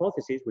therapeutic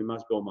hypothesis, we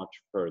must go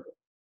much further.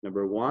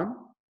 Number one,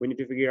 we need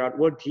to figure out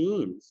what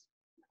genes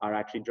are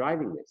actually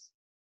driving this.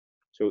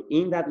 So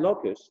in that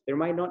locus, there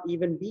might not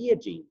even be a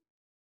gene,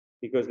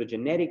 because the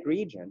genetic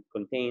region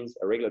contains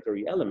a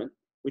regulatory element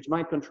which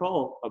might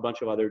control a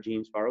bunch of other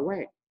genes far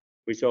away.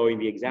 We saw in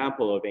the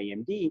example of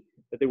AMD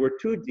that there were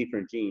 2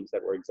 different genes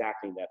that were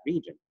exactly in that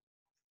region.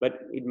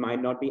 But it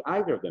might not be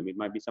either of them. It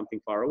might be something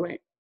far away.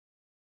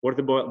 What are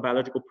the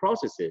biological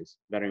processes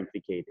that are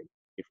implicated?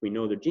 If we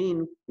know the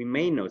gene, we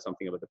may know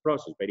something about the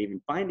process, but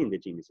even finding the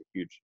gene is a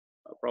huge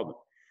problem.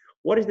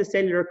 What is the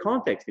cellular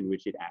context in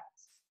which it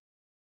acts?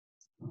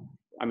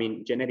 I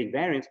mean, genetic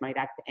variants might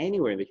act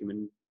anywhere in the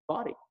human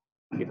body.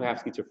 If I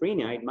have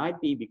schizophrenia, it might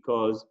be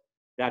because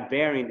that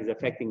variant is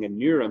affecting a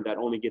neuron that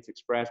only gets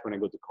expressed when I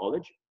go to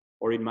college,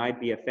 or it might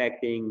be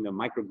affecting a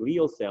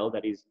microglial cell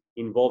that is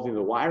involved in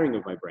the wiring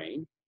of my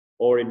brain,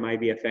 or it might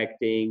be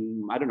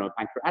affecting, I don't know, a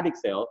pancreatic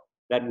cell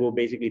that will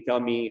basically tell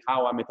me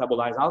how I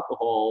metabolize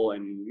alcohol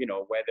and, you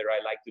know, whether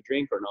I like to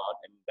drink or not,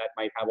 and that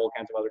might have all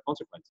kinds of other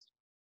consequences.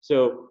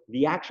 So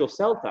the actual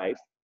cell type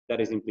that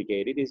is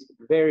implicated is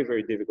very,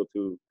 very difficult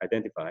to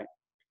identify.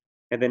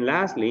 And then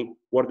lastly,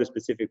 what are the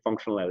specific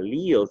functional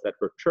alleles that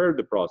perturb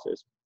the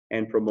process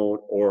and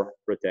promote or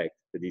protect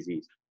the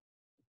disease?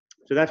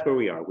 So that's where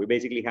we are. We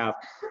basically have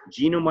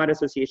genome-wide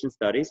association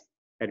studies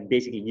that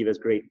basically give us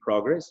great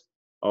progress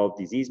of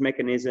disease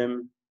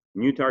mechanism,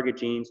 new target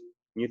genes,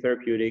 new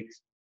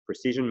therapeutics,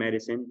 precision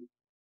medicine,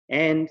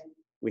 and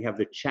we have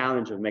the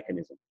challenge of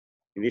mechanism.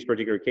 In this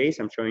particular case,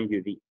 I'm showing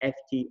you the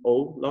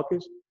FTO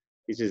locus.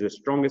 This is the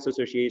strongest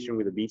association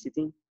with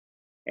obesity.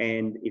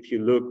 And if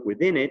you look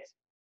within it,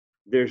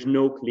 there's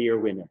no clear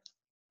winner.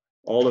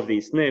 All of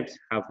these SNPs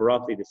have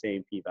roughly the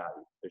same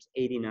p-value. There's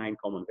 89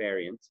 common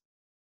variants,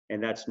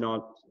 and that's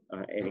not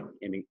an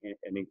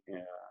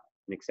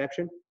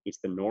exception. It's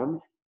the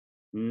norm.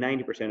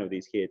 90% of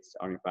these hits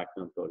are in fact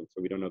non-coding.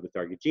 So we don't know the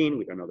target gene,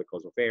 we don't know the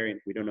causal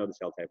variant, we don't know the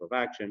cell type of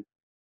action,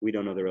 we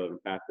don't know the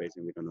relevant pathways,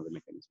 and we don't know the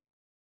mechanism.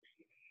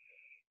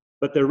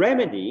 But the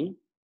remedy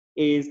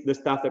is the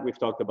stuff that we've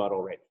talked about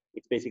already.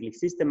 It's basically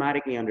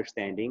systematically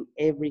understanding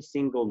every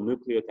single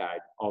nucleotide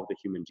of the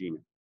human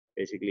genome,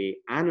 basically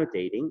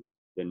annotating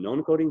the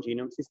non-coding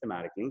genome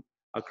systematically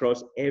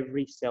across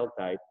every cell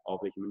type of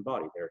the human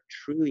body. There are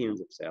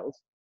trillions of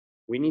cells.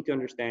 We need to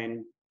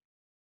understand,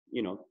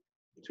 you know,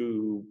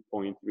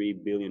 2.3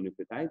 billion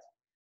nucleotides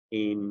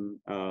in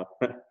a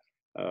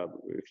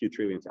few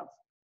trillion cells,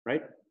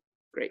 right?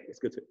 Great, it's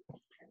good.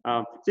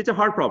 So it's a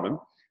hard problem,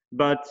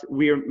 but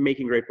we are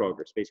making great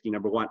progress. Basically,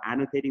 number one,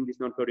 annotating this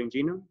non-coding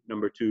genome.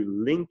 Number two,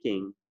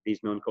 linking these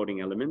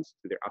non-coding elements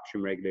to their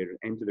upstream regulator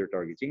and to their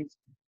target genes.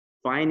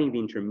 Finding the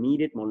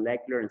intermediate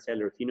molecular and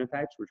cellular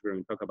phenotypes, which we're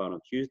going to talk about on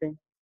Tuesday.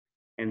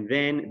 And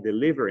then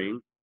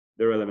delivering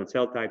the relevant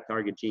cell type,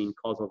 target gene,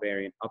 causal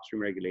variant,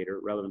 upstream regulator,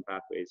 relevant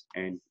pathways,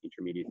 and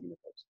intermediate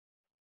phenotypes.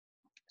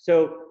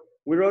 So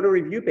we wrote a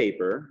review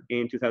paper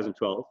in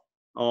 2012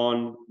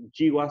 on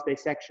GWAS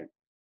dissection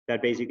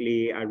that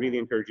basically I really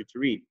encourage you to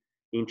read.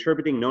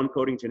 Interpreting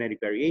non-coding genetic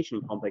variation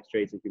in complex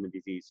traits in human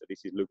disease. So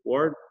this is Luke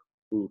Ward,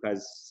 who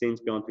has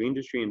since gone to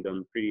industry and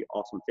done pretty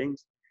awesome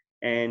things.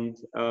 And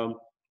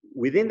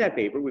within that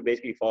paper, we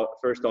basically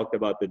first talked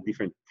about the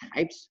different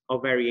types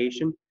of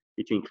variation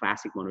between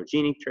classic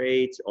monogenic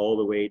traits, all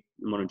the way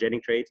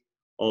monogenic traits,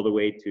 all the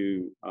way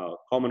to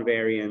common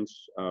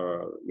variants,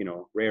 you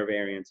know, rare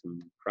variants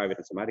and private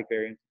and somatic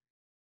variants.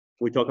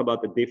 We talk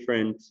about the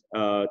different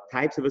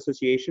types of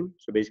association.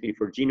 So basically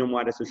for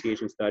genome-wide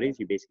association studies,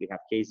 you basically have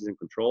cases and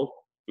controls,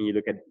 and you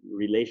look at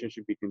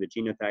relationship between the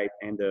genotype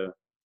and the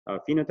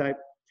phenotype.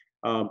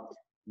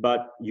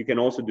 But you can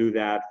also do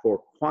that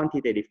for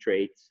quantitative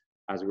traits,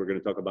 as we're going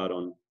to talk about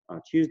on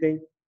Tuesday.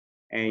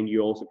 And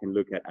you also can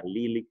look at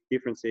allelic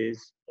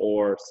differences,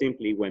 or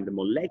simply when the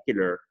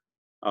molecular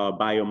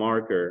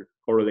biomarker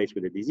correlates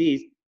with the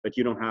disease, but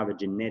you don't have a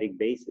genetic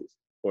basis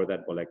for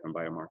that molecular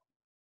biomarker.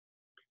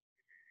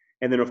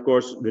 And then, of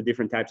course, the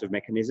different types of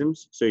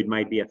mechanisms. So it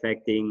might be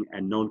affecting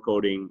a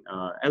non-coding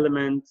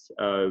element,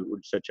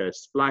 such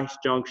as splice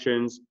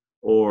junctions,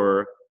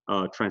 or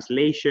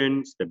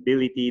translation,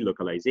 stability,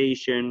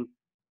 localization,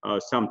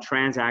 some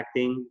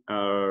transacting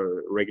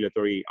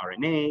regulatory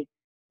RNA,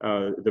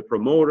 the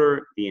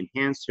promoter, the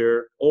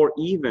enhancer, or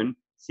even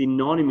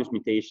synonymous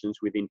mutations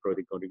within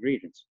protein coding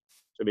regions.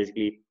 So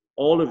basically,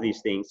 all of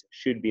these things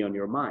should be on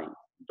your mind.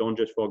 Don't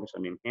just focus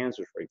on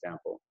enhancers, for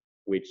example,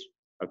 which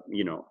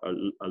you know,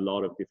 a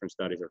lot of different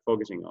studies are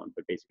focusing on,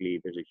 but basically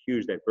there's a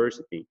huge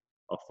diversity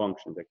of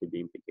functions that could be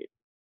implicated.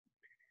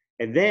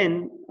 And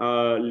then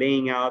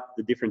laying out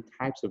the different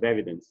types of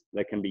evidence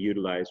that can be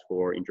utilized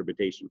for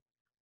interpretation.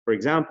 For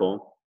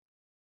example,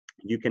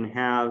 you can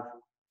have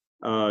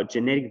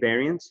genetic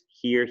variants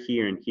here,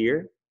 here, and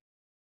here,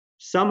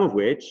 some of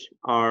which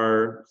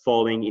are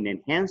falling in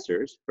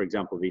enhancers, for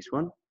example, this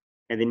one.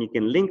 And then you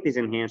can link these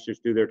enhancers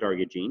to their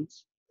target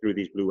genes through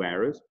these blue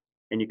arrows.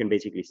 And you can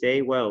basically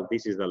say, well,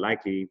 this is the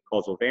likely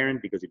causal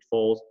variant because it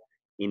falls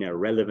in a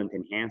relevant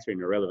enhancer, in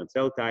a relevant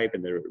cell type,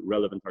 and the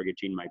relevant target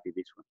gene might be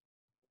this one.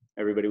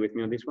 Everybody with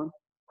me on this one?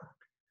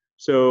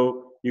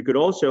 So you could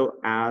also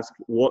ask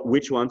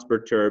which ones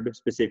perturb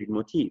specific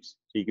motifs.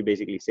 So you could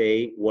basically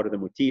say, what are the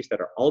motifs that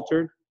are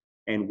altered,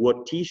 and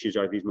what tissues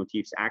are these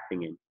motifs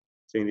acting in?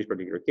 So in this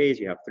particular case,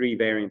 you have 3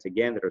 variants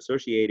again that are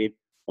associated.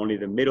 Only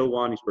the middle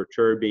one is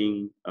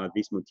perturbing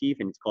this motif,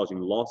 and it's causing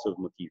loss of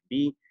motif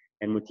B.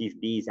 And motif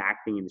B is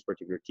acting in this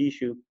particular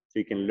tissue, so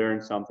you can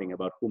learn something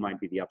about who might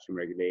be the upstream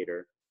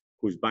regulator,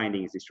 whose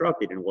binding is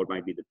disrupted, and what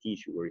might be the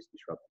tissue where it's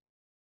disrupted.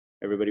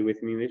 Everybody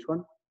with me in this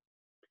one?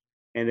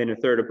 And then a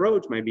third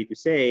approach might be to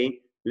say,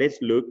 let's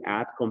look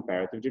at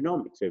comparative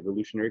genomics, so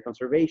evolutionary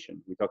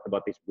conservation. We talked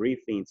about this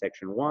briefly in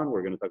section 1.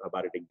 We're going to talk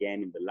about it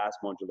again in the last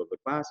module of the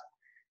class,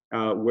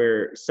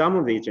 where some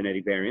of these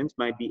genetic variants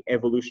might be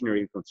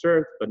evolutionarily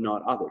conserved, but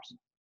not others.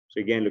 So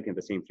again, looking at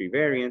the same 3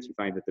 variants, you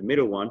find that the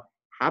middle one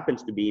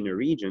happens to be in a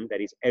region that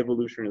is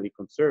evolutionarily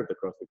conserved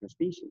across different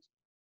species.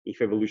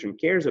 If evolution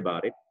cares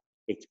about it,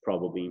 it's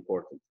probably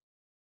important.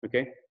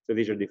 Okay, so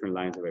these are different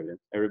lines of evidence.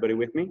 Everybody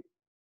with me?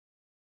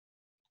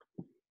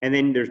 And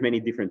then there's many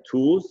different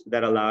tools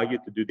that allow you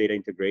to do data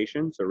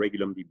integration. So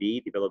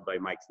RegulumDB, developed by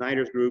Mike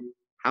Snyder's group,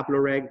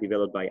 HaploReg,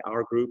 developed by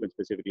our group, and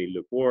specifically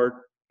Luke Ward,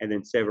 and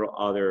then several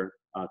other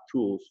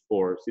tools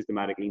for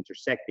systematically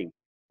intersecting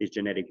these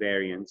genetic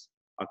variants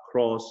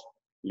across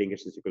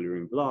linkage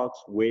disequilibrium blocks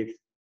with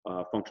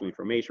functional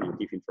information,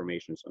 motif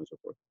information, so on and so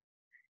forth.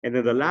 And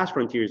then the last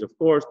frontier is, of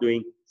course,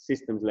 doing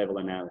systems level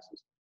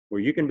analysis, where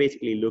you can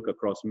basically look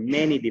across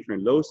many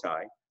different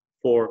loci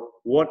for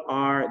what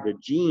are the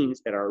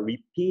genes that are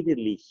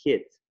repeatedly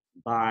hit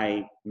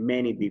by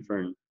many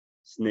different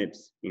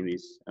SNPs in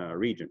this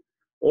region,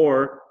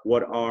 or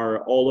what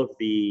are all of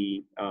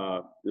the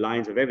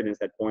lines of evidence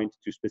that point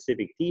to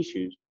specific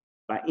tissues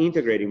by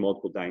integrating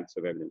multiple types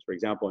of evidence. For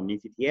example, an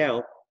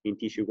ETTL in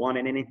tissue 1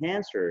 and an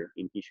enhancer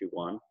in tissue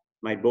 1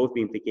 might both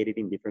be implicated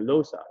in different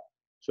loci.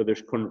 So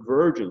there's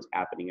convergence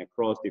happening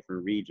across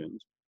different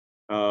regions.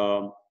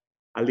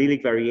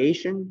 Allelic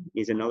variation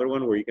is another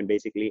one where you can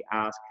basically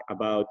ask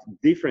about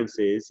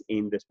differences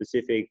in the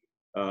specific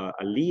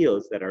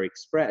alleles that are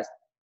expressed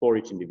for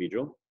each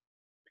individual.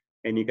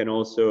 And you can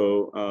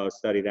also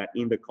study that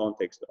in the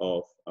context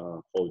of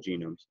whole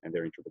genomes and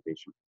their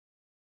interpretation.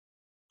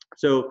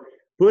 So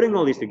putting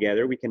all this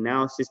together, we can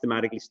now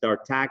systematically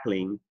start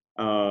tackling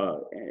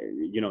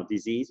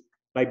disease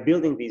by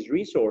building these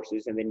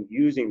resources and then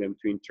using them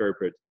to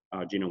interpret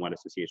genome-wide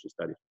association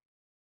studies.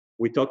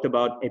 We talked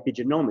about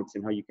epigenomics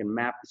and how you can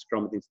map these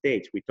chromatin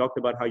states. We talked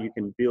about how you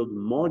can build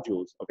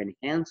modules of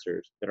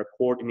enhancers that are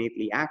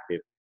coordinately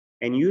active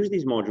and use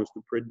these modules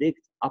to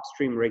predict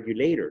upstream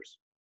regulators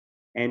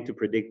and to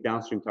predict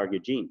downstream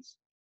target genes.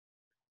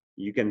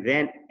 You can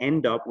then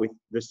end up with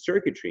the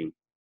circuitry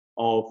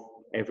of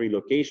every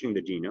location in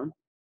the genome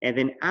and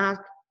then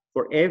ask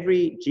for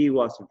every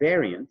GWAS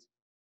variant,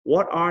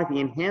 what are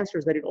the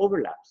enhancers that it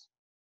overlaps?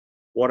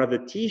 What are the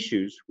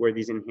tissues where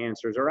these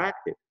enhancers are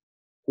active?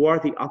 Who are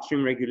the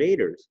upstream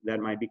regulators that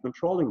might be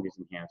controlling these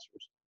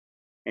enhancers,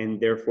 and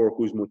therefore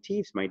whose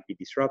motifs might be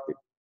disrupted?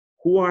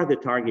 Who are the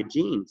target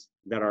genes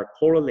that are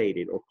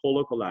correlated or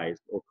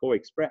co-localized or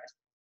co-expressed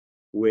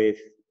with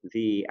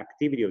the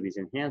activity of these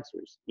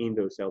enhancers in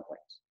those cell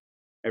types?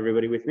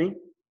 Everybody with me?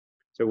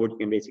 So what you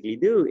can basically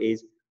do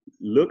is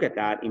look at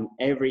that in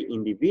every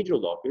individual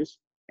locus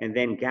and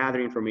then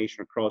gather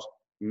information across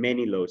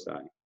many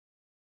loci.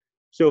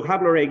 So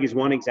HaploReg is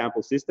one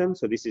example system.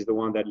 So this is the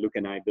one that Luke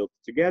and I built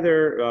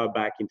together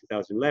back in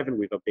 2011.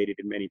 We've updated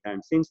it many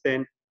times since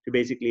then to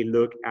basically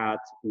look at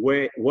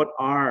what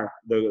are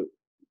the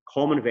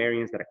common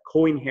variants that are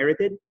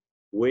co-inherited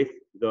with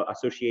the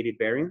associated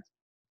variants,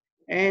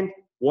 and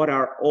what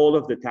are all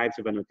of the types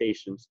of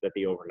annotations that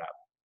they overlap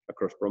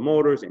across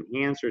promoters,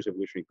 enhancers,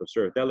 evolutionarily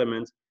conserved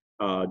elements,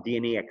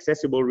 DNA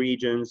accessible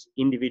regions,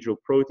 individual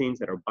proteins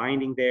that are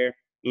binding there,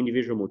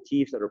 individual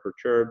motifs that are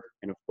perturbed,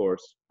 and of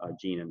course,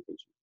 gene annotation.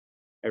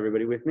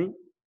 Everybody with me?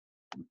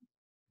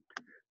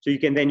 So you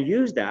can then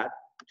use that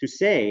to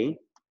say,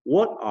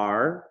 what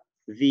are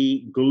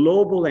the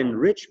global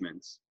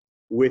enrichments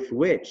with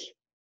which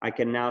I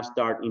can now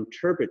start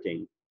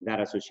interpreting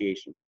that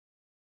association?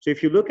 So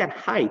if you look at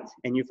height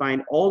and you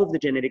find all of the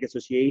genetic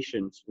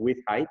associations with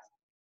height,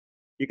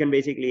 you can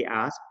basically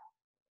ask,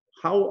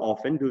 how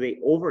often do they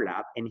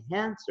overlap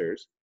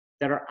enhancers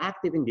that are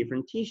active in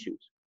different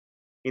tissues?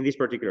 In this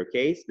particular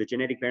case, the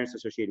genetic variants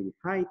associated with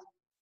height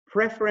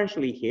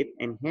preferentially hit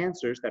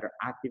enhancers that are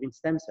active in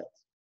stem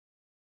cells.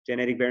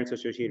 Genetic variants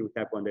associated with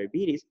type 1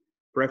 diabetes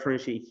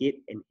preferentially hit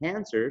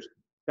enhancers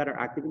that are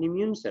active in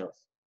immune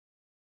cells.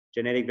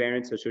 Genetic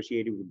variants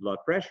associated with blood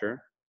pressure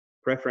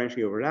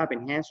preferentially overlap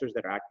enhancers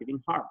that are active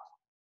in heart.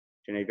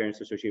 Genetic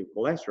variants associated with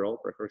cholesterol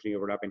preferentially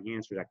overlap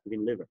enhancers active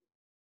in liver.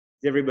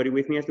 Is everybody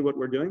with me as to what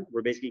we're doing?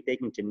 We're basically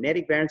taking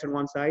genetic variants on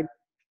one side,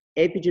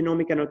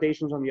 epigenomic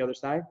annotations on the other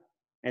side,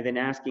 and then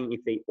asking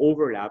if they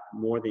overlap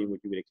more than what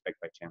you would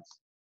expect by chance.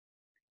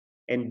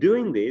 And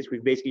doing this,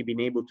 we've basically been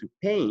able to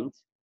paint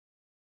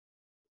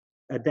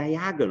a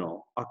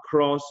diagonal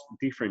across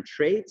different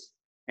traits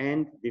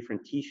and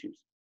different tissues,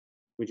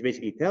 which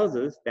basically tells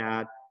us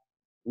that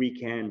we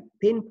can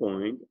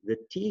pinpoint the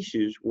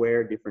tissues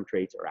where different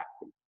traits are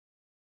active.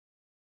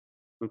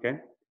 Okay,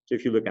 so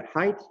if you look at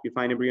height, you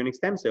find embryonic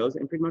stem cells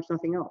and pretty much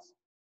nothing else.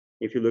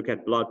 If you look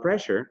at blood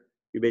pressure,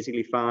 you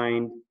basically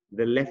find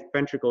the left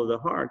ventricle of the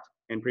heart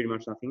and pretty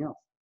much nothing else.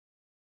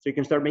 So you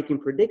can start making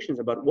predictions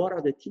about what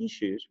are the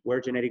tissues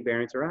where genetic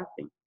variants are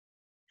acting.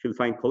 If you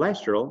find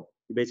cholesterol,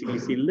 you basically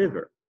see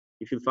liver.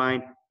 If you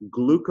find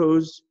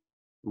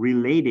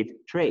glucose-related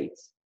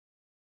traits,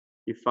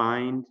 you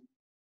find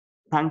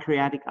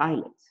pancreatic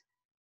islets,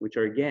 which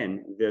are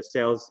again the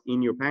cells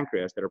in your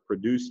pancreas that are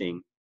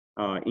producing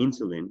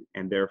insulin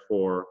and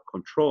therefore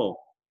control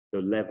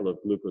the level of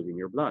glucose in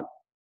your blood.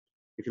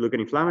 If you look at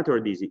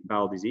inflammatory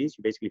bowel disease,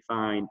 you basically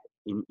find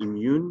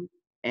immune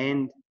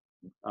and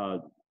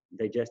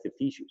digestive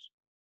tissues.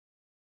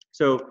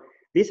 So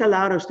this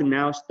allowed us to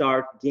now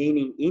start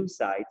gaining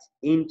insights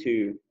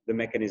into the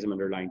mechanism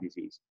underlying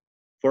disease.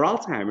 For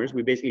Alzheimer's,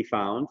 we basically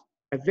found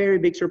a very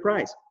big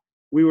surprise.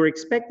 We were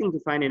expecting to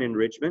find an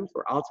enrichment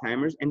for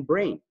Alzheimer's and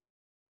brain,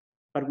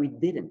 but we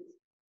didn't.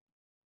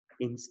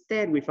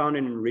 Instead, we found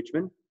an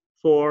enrichment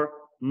for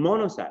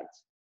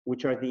monocytes,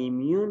 which are the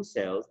immune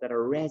cells that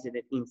are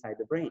resident inside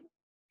the brain.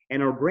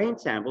 And our brain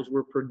samples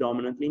were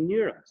predominantly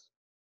neurons,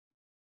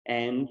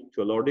 and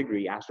to a lower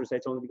degree,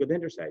 astrocytes,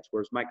 oligodendrocytes,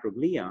 whereas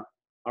microglia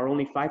are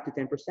only 5 to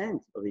 10%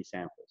 of these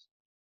samples.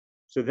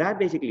 So that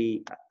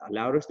basically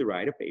allowed us to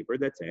write a paper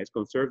that says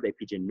conserved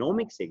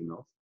epigenomic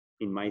signals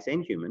in mice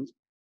and humans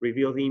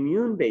reveal the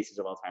immune basis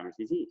of Alzheimer's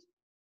disease.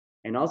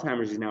 And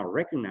Alzheimer's is now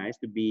recognized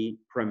to be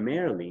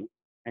primarily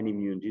an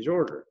immune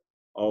disorder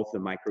of the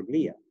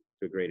microglia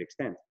to a great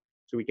extent.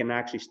 So we can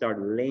actually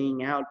start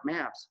laying out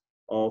maps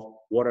of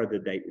what are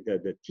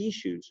the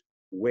tissues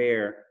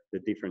where the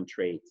different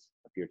traits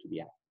appear to be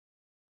active.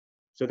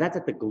 So that's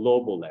at the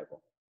global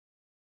level.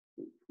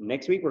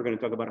 Next week, we're going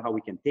to talk about how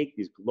we can take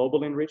these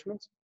global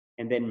enrichments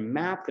and then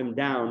map them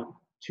down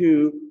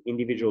to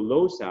individual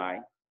loci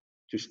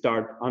to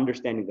start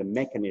understanding the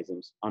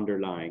mechanisms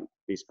underlying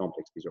these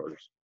complex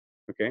disorders,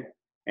 okay?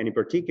 And in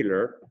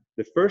particular,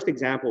 the first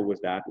example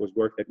was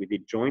work that we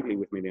did jointly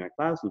with Mendel and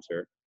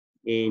Clausenser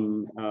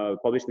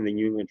published in the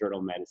New England Journal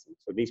of Medicine.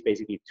 So these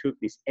basically took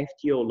this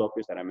FTO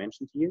locus that I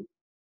mentioned to you,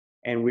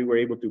 and we were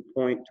able to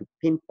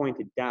pinpoint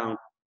it down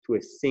to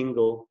a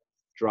single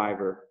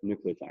driver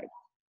nucleotide.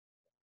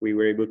 We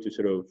were able to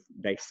sort of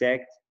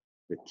dissect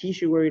the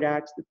tissue where it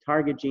acts, the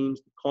target genes,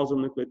 the causal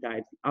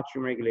nucleotides, the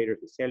upstream regulators,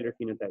 the cellular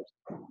phenotypes,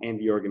 and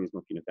the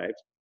organismal phenotypes,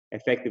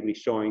 effectively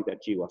showing that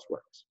GWAS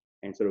works,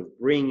 and sort of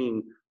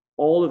bringing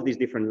all of these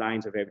different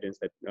lines of evidence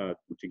that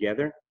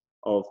together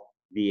of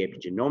the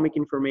epigenomic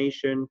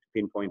information to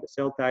pinpoint the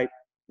cell type,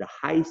 the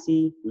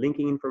Hi-C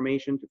linking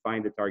information to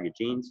find the target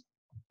genes,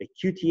 the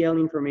QTL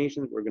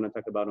information that we're going to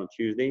talk about on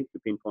Tuesday to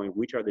pinpoint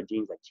which are the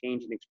genes that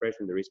change in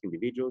expression in the risk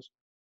individuals,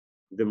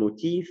 the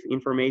motif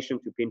information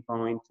to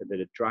pinpoint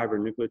the driver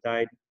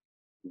nucleotide,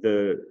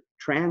 the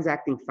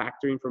transacting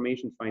factor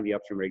information to find the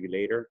upstream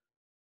regulator,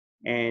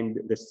 and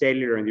the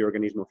cellular and the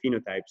organismal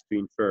phenotypes to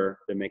infer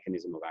the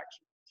mechanism of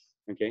action,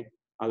 okay?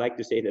 I like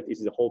to say that this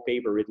is a whole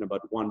paper written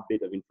about one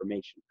bit of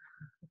information,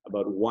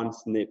 about one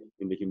SNP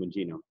in the human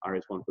genome,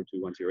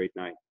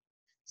 RS1421089.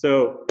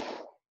 So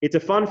it's a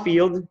fun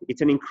field.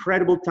 It's an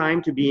incredible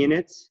time to be in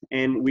it,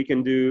 and we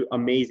can do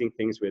amazing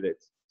things with it.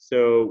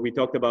 So we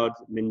talked about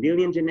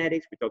Mendelian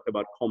genetics. We talked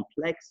about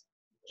complex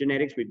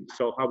genetics. We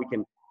saw how we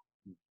can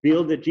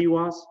build the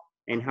GWAS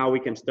and how we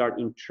can start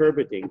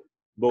interpreting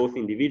both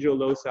individual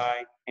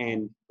loci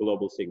and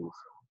global signals.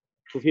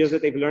 Who feels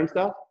that they've learned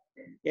stuff?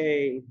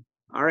 Yay.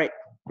 All right.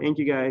 Thank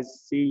you,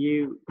 guys. See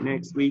you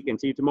next week and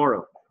see you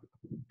tomorrow.